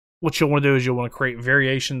what you'll want to do is you'll want to create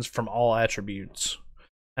variations from all attributes.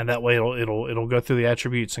 And that way it'll go through the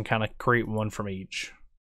attributes and kind of create one from each.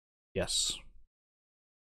 Yes.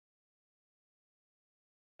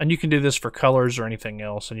 And you can do this for colors or anything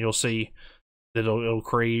else, and you'll see that it'll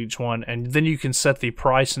create each one. And then you can set the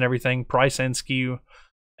price and everything, price and SKU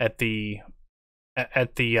at the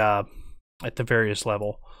various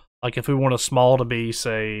level. Like if we want a small to be,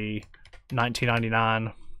 say,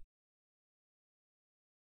 $19.99,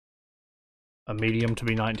 a medium to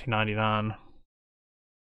be $19.99,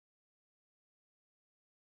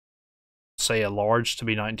 say a large to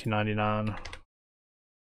be $19.99,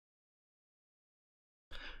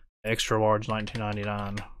 extra large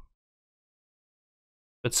 $19.99.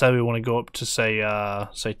 But say we want to go up to say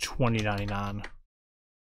 $20.99,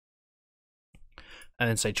 and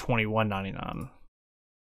then say $21.99.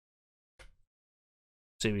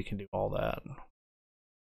 See if we can do all that.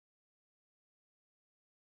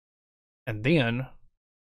 And then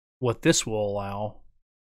what this will allow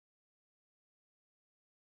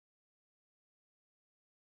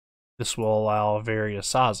various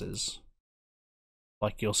sizes.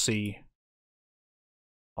 Like you'll see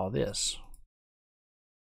all this.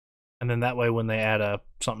 And then that way when they add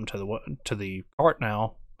something to the cart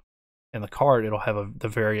now, in the cart it'll have the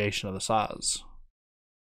variation of the size.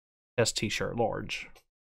 S t-shirt large.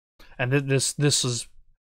 And this is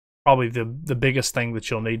probably the biggest thing that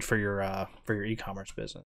you'll need for your e-commerce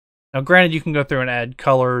business. Now, granted, you can go through and add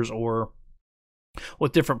colors, or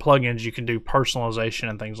with different plugins, you can do personalization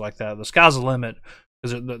and things like that. The sky's the limit,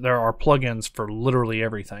 because there are plugins for literally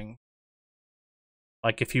everything.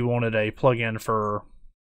 Like if you wanted a plugin for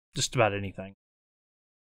just about anything.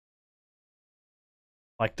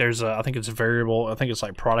 Like there's I think it's a variable. I think it's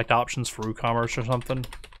like product options for WooCommerce or something.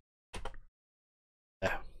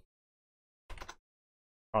 Yeah.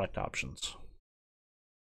 Product options.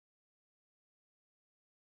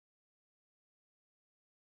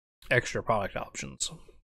 Extra product options.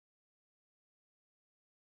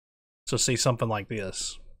 So see something like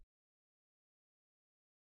this.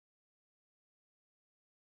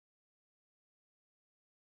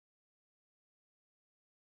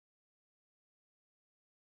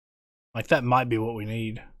 Like that might be what we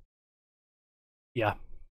need. Yeah.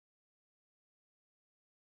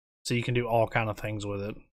 So you can do all kind of things with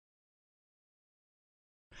it.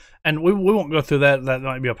 And we won't go through that. That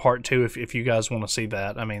might be a part 2 if you guys want to see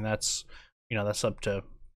that. I mean, that's up to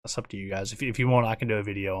you guys. If you want, I can do a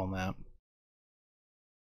video on that.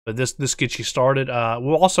 But this gets you started.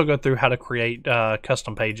 We'll also go through how to create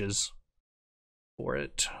custom pages for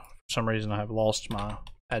it. For some reason, I have lost my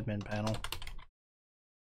admin panel.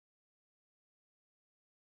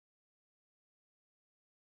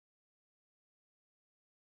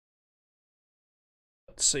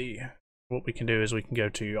 Let's see. What we can do is we can go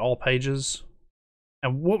to all pages,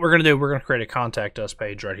 and what we're going to do, we're going to create a contact us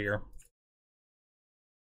page right here.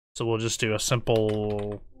 So we'll just do a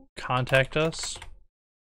simple contact us,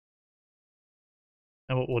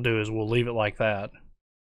 and what we'll do is we'll leave it like that,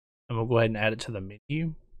 and we'll go ahead and add it to the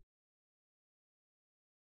menu,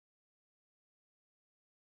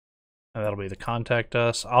 and that'll be the contact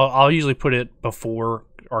us. I'll usually put it before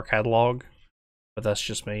our catalog, but that's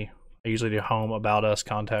just me. I usually do home, about us,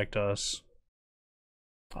 contact us,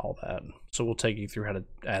 all that. So we'll take you through how to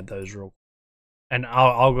add those real quick. And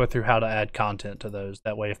I'll go through how to add content to those.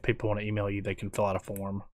 That way if people want to email you, they can fill out a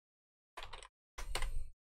form.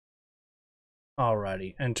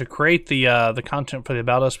 Alrighty. And to create the content for the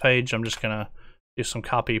About Us page, I'm just going to do some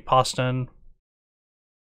copy pasting.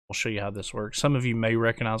 We'll show you how this works. Some of you may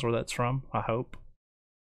recognize where that's from, I hope.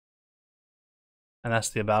 And that's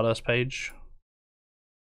the About Us page.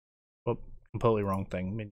 Completely wrong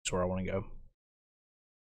thing. That's where I want to go.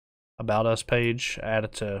 About Us page. Add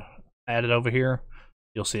it over here.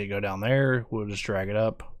 You'll see it go down there. We'll just drag it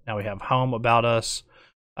up. Now we have home, About Us,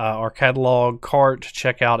 our catalog, cart,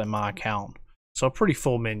 checkout, and my account. So a pretty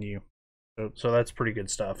full menu. So that's pretty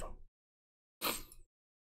good stuff.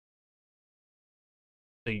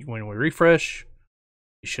 So when we refresh,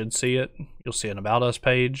 you should see it. You'll see an About Us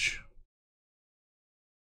page,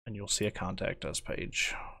 and you'll see a Contact Us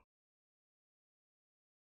page.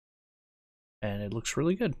 And it looks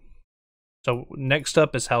really good. So next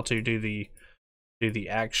up is how to do the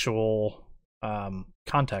actual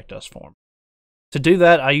Contact Us form. To do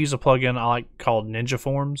that, I use a plugin I like called Ninja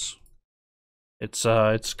Forms. It's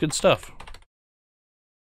good stuff.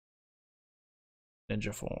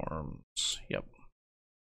 Ninja Forms. Yep.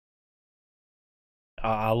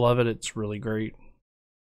 I love it. It's really great.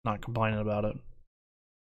 Not complaining about it.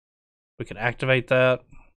 We can activate that.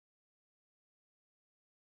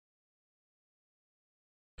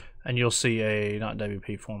 And you'll see a, not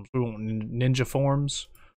WP Forms, we want Ninja Forms.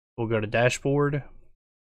 We'll go to Dashboard.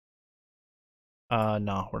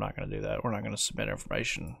 No, we're not going to do that. We're not going to submit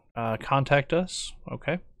information. Contact us.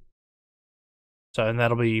 Okay. So, and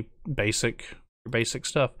that'll be basic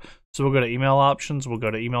stuff. So we'll go to email options. We'll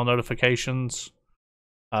go to email notifications.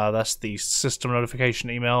 That's the system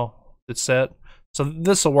notification email that's set. So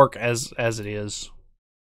this will work as it is.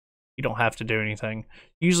 You don't have to do anything.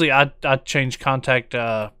 Usually I change contact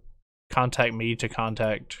me to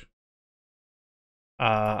contact.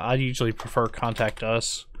 I usually prefer contact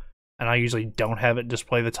us, and I usually don't have it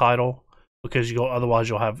display the title because otherwise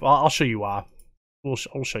you'll have. I'll show you why. I'll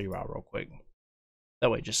show you why real quick.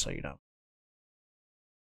 That way, just so you know.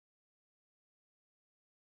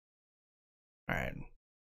 All right.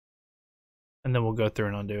 And then we'll go through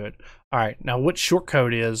and undo it. All right. Now, what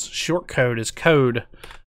shortcode is? Shortcode is code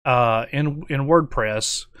in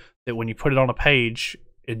WordPress that when you put it on a page,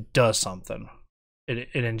 it does something.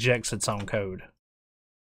 It injects its own code.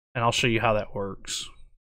 And I'll show you how that works.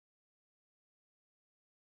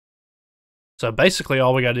 So basically,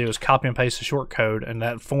 all we got to do is copy and paste the shortcode, and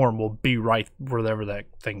that form will be right wherever that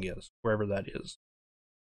thing is, wherever that is.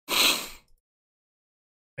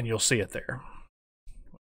 And you'll see it there.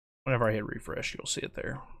 Whenever I hit refresh, you'll see it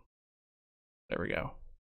there. There we go.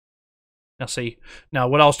 Now see, now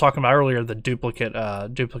what I was talking about earlier, the duplicate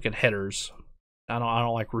headers. I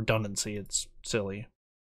don't like redundancy. It's silly.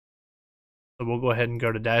 So we'll go ahead and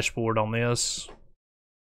go to dashboard on this.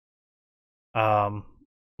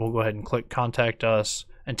 We'll go ahead and click contact us.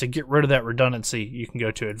 And to get rid of that redundancy, you can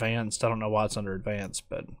go to advanced. I don't know why it's under advanced,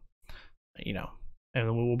 but you know.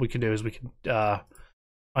 And what we can do is we can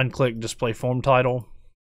unclick display form title.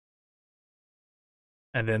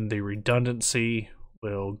 And then the redundancy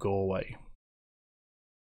will go away.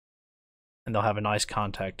 And they'll have a nice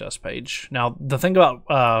contact us page. Now, the thing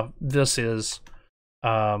about this is,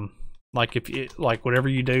 like whatever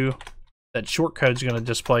you do, that shortcode is going to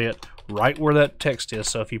display it right where that text is.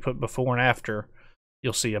 So if you put before and after,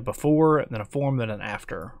 you'll see a before, and then a form, then an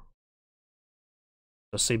after.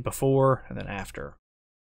 So see before and then after.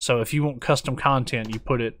 So if you want custom content, you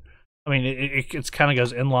put it. I mean, it kind of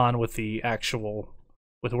goes in line with the actual.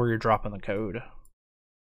 With where you're dropping the code.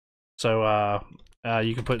 So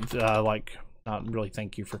you can put like, not really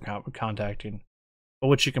thank you for contacting, but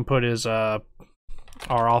what you can put is our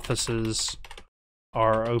offices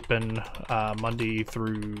are open Monday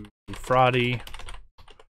through Friday,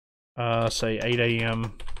 say 8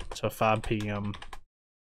 a.m. to 5 p.m.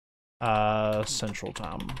 Central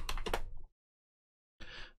Time.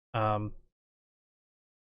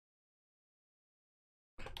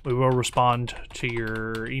 We will respond to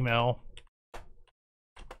your email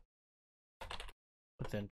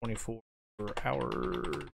within 24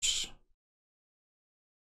 hours.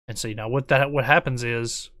 And see, now what happens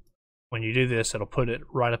is when you do this, it'll put it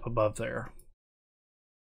right up above there.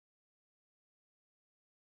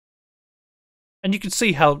 And you can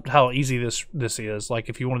see how easy this is. Like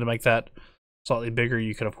if you wanted to make that slightly bigger,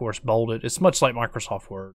 you could of course bold it. It's much like Microsoft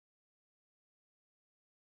Word.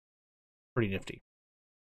 Pretty nifty.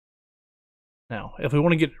 Now, if we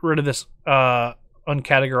want to get rid of this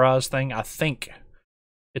uncategorized thing, I think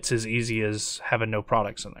it's as easy as having no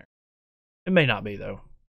products in there. It may not be, though.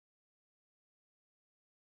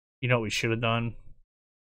 You know what we should have done?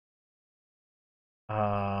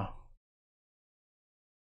 Alright,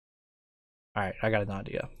 I got an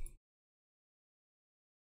idea.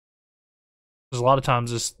 Because a lot of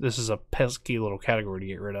times this is a pesky little category to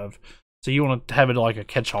get rid of. So you want to have it like a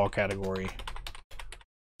catch-all category.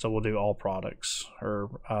 So we'll do all products or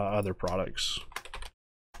other products.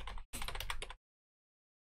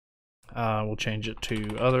 We'll change it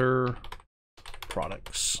to other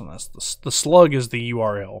products, and that's the slug is the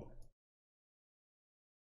URL.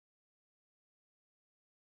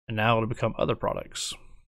 And now it'll become other products.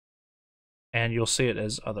 And you'll see it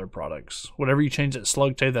as other products. Whatever you change that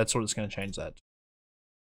slug to, that's what it's going to change that to.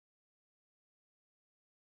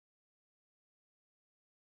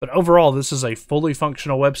 But overall, this is a fully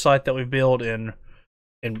functional website that we've built in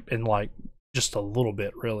like just a little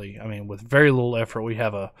bit, really. I mean, with very little effort, we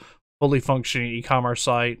have a fully functioning e-commerce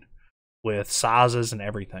site with sizes and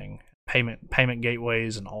everything, payment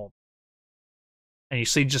gateways and all. And you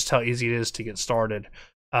see just how easy it is to get started.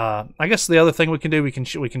 I guess the other thing we can do, we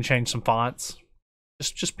can change some fonts,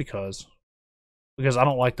 just because I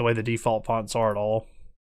don't like the way the default fonts are at all.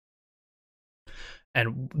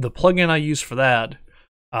 And the plugin I use for that.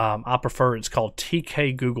 I prefer, it's called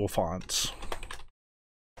TK Google Fonts.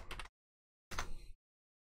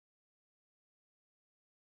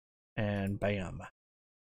 and bam.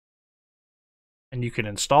 And you can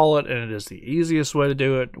install it, and it is the easiest way to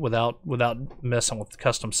do it without messing with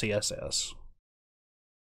custom CSS.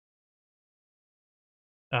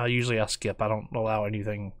 Usually I skip. I don't allow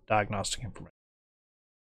anything diagnostic information.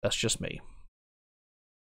 That's just me.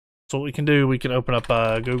 So what we can do, we can open up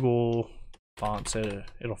Google Fonts.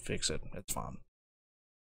 It'll fix it. It's fine.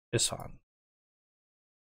 It's fine.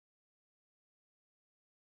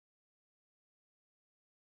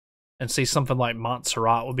 And see, something like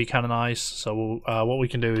Montserrat would be kind of nice. So what we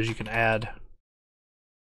can do is you can add.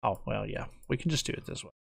 Oh, well, yeah. We can just do it this way.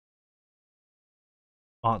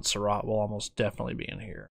 Montserrat will almost definitely be in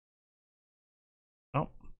here. Oh.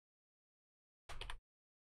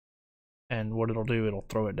 And what it'll do, it'll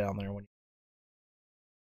throw it down there when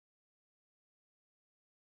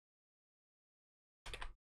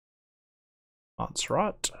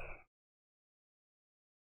Montserrat.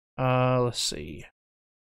 Let's see.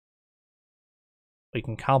 We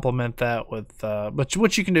can complement that with, but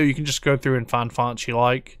what you can do, you can just go through and find fonts you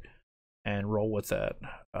like and roll with that.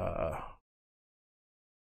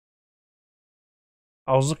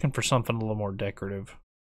 I was looking for something a little more decorative.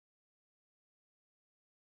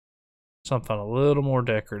 Something a little more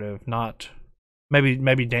decorative, not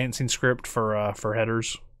maybe dancing script for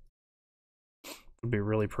headers. Would be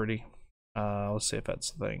really pretty. Let's see if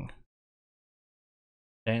that's the thing.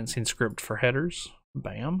 Dancing script for headers.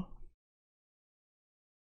 Bam.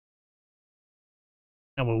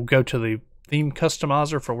 And we'll go to the theme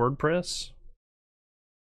customizer for WordPress.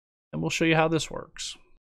 And we'll show you how this works.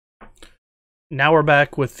 Now we're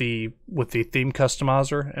back with the theme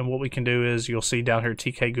customizer, and what we can do is you'll see down here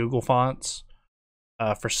TK Google Fonts.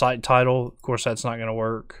 For site title, of course that's not going to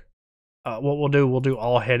work. What we'll do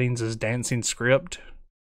all headings as dancing script.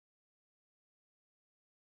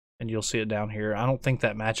 And you'll see it down here. I don't think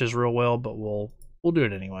that matches real well, but we'll do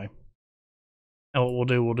it anyway. And what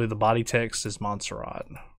we'll do the body text is Montserrat.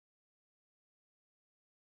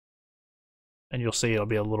 And you'll see it'll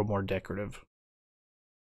be a little more decorative.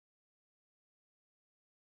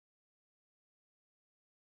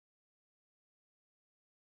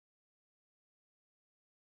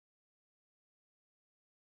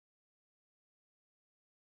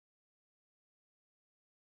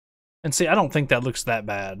 And see, I don't think that looks that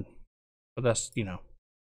bad. But that's, you know.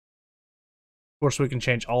 Of course, we can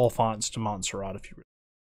change all fonts to Montserrat if you really.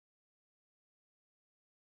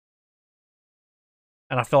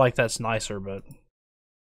 And I feel like that's nicer, but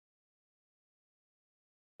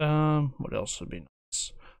what else would be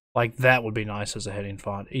nice? Like that would be nice as a heading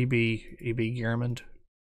font. EB Gearmond.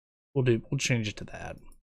 We'll change it to that.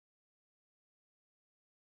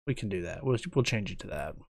 We can do that. We'll change it to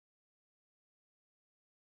that.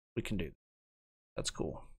 We can do that. That's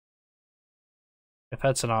cool. If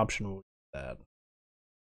that's an option, we'll do that.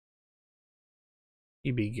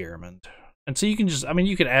 EB Gearmond. And so you can just, I mean,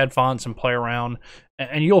 you can add fonts and play around,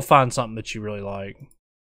 and you'll find something that you really like.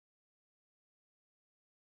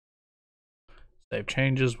 Save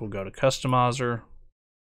changes. We'll go to Customizer.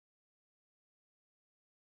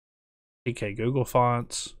 TK Google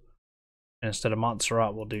Fonts. And instead of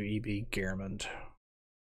Montserrat, we'll do EB Gearmond.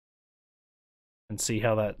 And see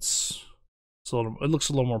how that's, it looks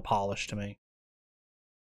a little more polished to me.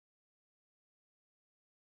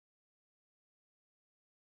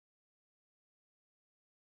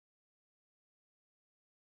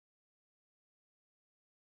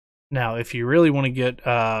 Now, if you really want to get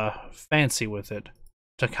fancy with it,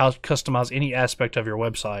 to customize any aspect of your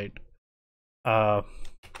website, I'll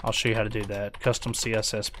show you how to do that. Custom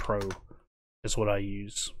CSS Pro is what I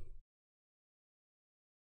use.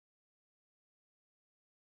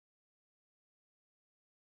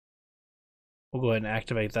 We'll go ahead and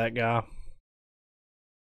activate that guy.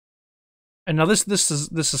 And now this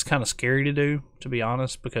is kind of scary to do, to be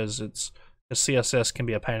honest, because CSS can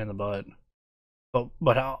be a pain in the butt.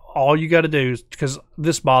 But all you got to do is, because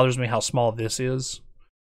this bothers me how small this is.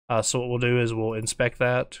 So what we'll do is we'll inspect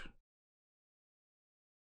that.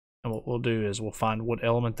 And what we'll do is we'll find what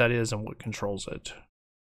element that is and what controls it.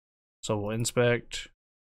 So we'll inspect.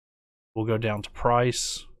 We'll go down to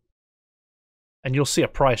price. And you'll see a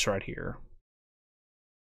price right here.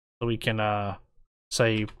 So we can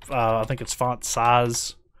say, I think it's font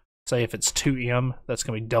size. Say if it's 2M, that's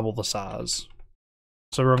going to be double the size.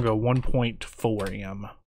 So we're going to go 1.4 M.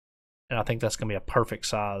 And I think that's going to be a perfect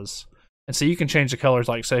size. And so you can change the colors.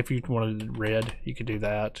 Like, say, if you wanted red, you could do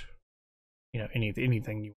that. You know,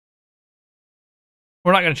 anything you.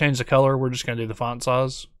 We're not going to change the color. We're just going to do the font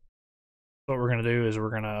size. What we're going to do is we're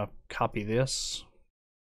going to copy this.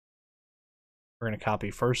 We're going to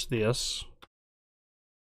copy first this.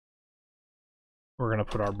 We're going to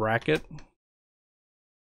put our bracket.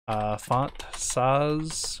 Font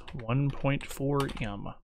size 1.4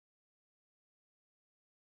 em.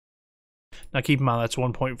 Now keep in mind that's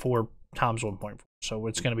 1.4 times 1.4, so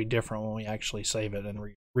it's going to be different when we actually save it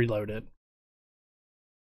and reload it.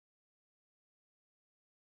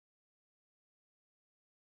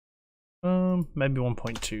 Maybe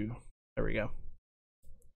 1.2. There we go.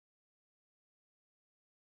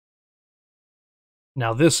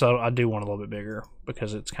 Now this I do want a little bit bigger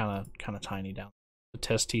because it's kind of tiny down. The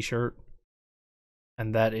test t-shirt,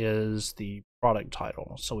 and that is the product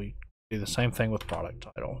title. So we do the same thing with product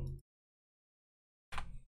title.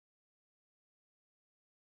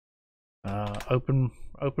 Open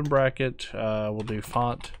bracket. We'll do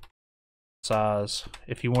font size.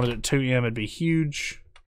 If you wanted it 2em, it'd be huge.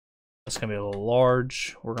 That's gonna be a little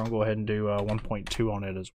large. We're gonna go ahead and do 1.2 on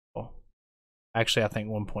it as well. Actually, I think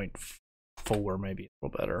 1.4 maybe a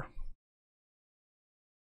little better.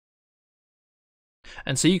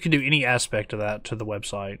 And so you can do any aspect of that to the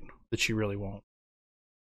website that you really want.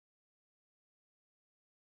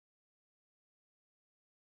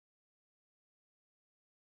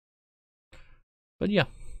 But yeah,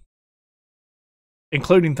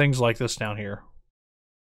 including things like this down here.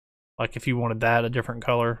 Like if you wanted that a different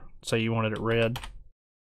color, say you wanted it red.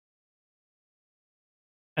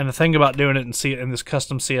 And the thing about doing it in this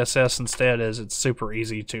custom CSS instead is it's super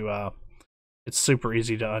easy to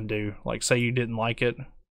undo. Like say you didn't like it,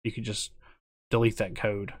 you could just delete that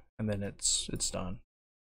code and then it's done.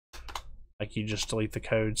 Like you just delete the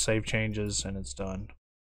code, save changes, and it's done.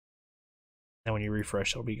 And when you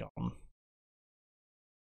refresh, it'll be gone.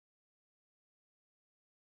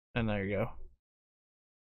 And there you go.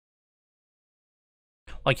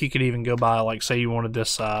 Like you could even go by, like say you wanted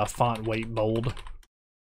this font weight bold.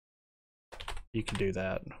 You could do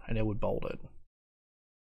that and it would bold it.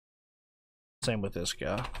 Same with this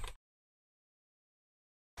guy.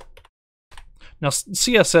 Now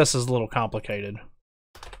CSS is a little complicated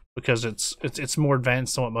because it's more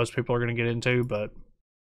advanced than what most people are going to get into, but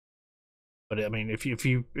I mean if you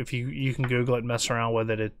can Google it and mess around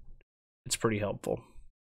with it, it's pretty helpful.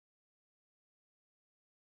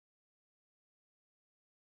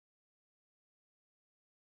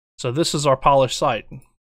 So this is our polished site,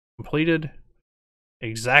 completed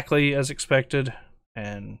exactly as expected,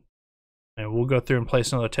 and we'll go through and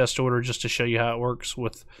place another test order just to show you how it works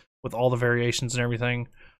with all the variations and everything.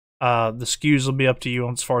 The SKUs will be up to you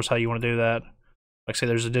as far as how you want to do that. Like I say,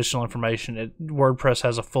 there's additional information. WordPress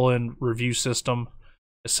has a full-in review system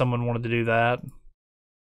if someone wanted to do that.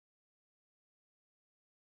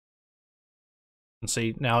 And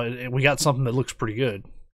see, now we got something that looks pretty good.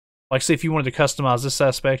 Like say if you wanted to customize this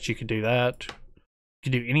aspect, you could do that. You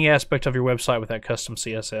could do any aspect of your website with that custom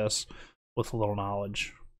CSS with a little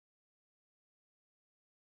knowledge.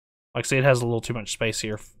 Like say it has a little too much space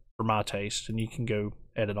here for my taste, and you can go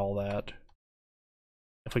edit all that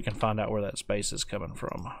if we can find out where that space is coming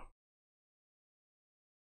from.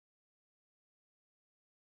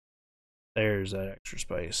 There's that extra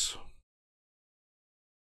space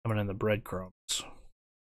coming in the breadcrumbs.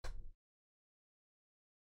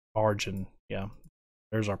 Margin, yeah,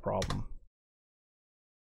 there's our problem.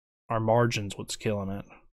 Our margin's what's killing it.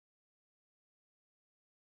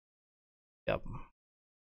 Yep.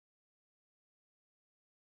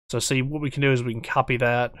 So see, what we can do is we can copy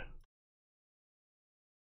that.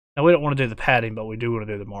 Now we don't want to do the padding, but we do want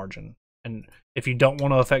to do the margin. And if you don't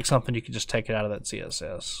want to affect something, you can just take it out of that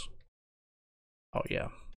CSS. Oh yeah.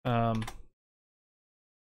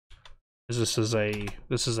 This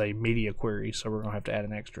is a media query, so we're gonna have to add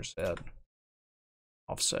an extra set.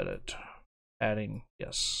 Offset it. Adding,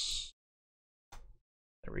 yes.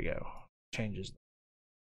 There we go. Changes.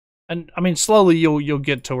 And I mean, slowly you'll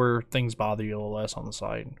get to where things bother you a little less on the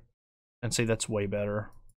site. And see, that's way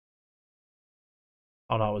better.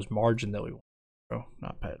 Oh no, it was margin that we want. Oh,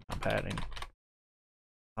 not padding.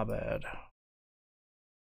 My bad.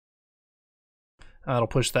 That'll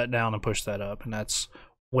push that down and push that up, and that's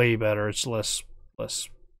way better. It's less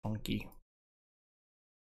funky.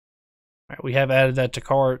 All right, we have added that to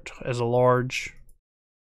cart as a large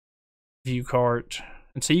view cart,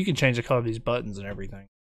 and so you can change the color of these buttons and everything.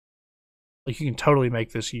 Like you can totally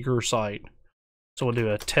make this your site. So we'll do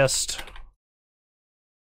a test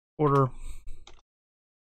order.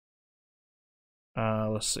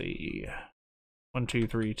 Let's see, 1, 2,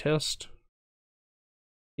 3 test.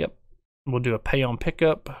 Yep, we'll do a pay on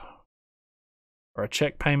pickup or a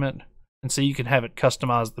check payment, and so you can have it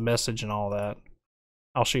customize the message and all that.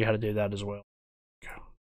 I'll show you how to do that as well.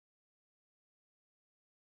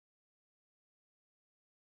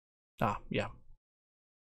 Yeah,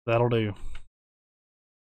 that'll do.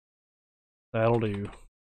 That'll do.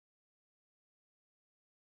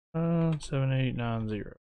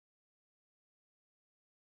 7890.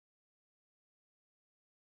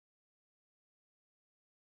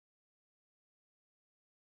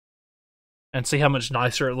 And see how much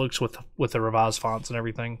nicer it looks with the revised fonts and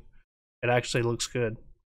everything. It actually looks good.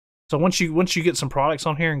 So once you get some products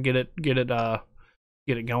on here and get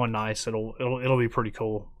it going nice, it'll be pretty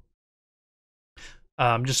cool.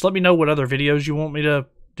 Just let me know what other videos you want me to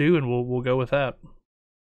do, and we'll go with that.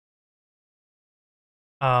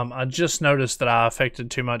 I just noticed that I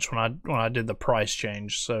affected too much when I did the price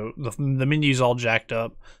change. So the menu's all jacked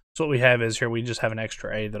up. So what we have is here we just have an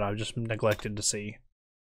extra A that I've just neglected to see.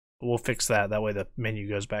 We'll fix that. That way the menu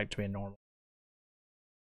goes back to being normal.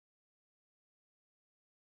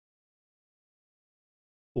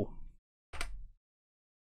 Cool.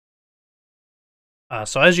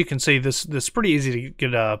 So as you can see, this is pretty easy to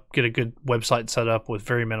get a good website set up with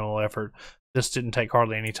very minimal effort. This didn't take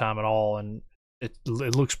hardly any time at all, and it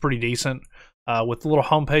looks pretty decent. With a little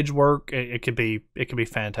homepage work, it could be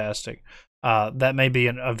fantastic. That may be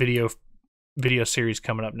a video series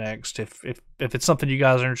coming up next. If it's something you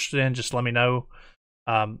guys are interested in, just let me know.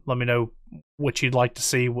 Let me know what you'd like to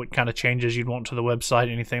see, what kind of changes you'd want to the website,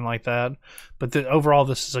 anything like that. But overall,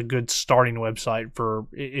 this is a good starting website for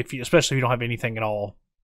especially if you don't have anything at all.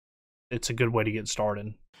 It's a good way to get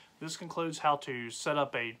started. This concludes how to set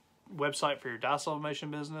up a website for your dice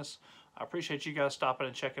automation business. I appreciate you guys stopping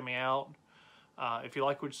and checking me out. If you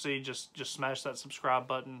like what you see, just smash that subscribe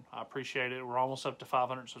button. I appreciate it. We're almost up to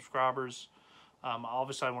 500 subscribers.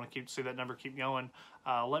 Obviously, I want to see that number keep going.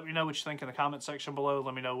 Let me know what you think in the comment section below.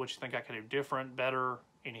 Let me know what you think I could do different, better,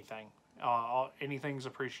 anything. Anything's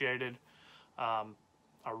appreciated. I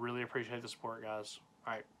really appreciate the support, guys.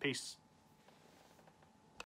 All right, peace.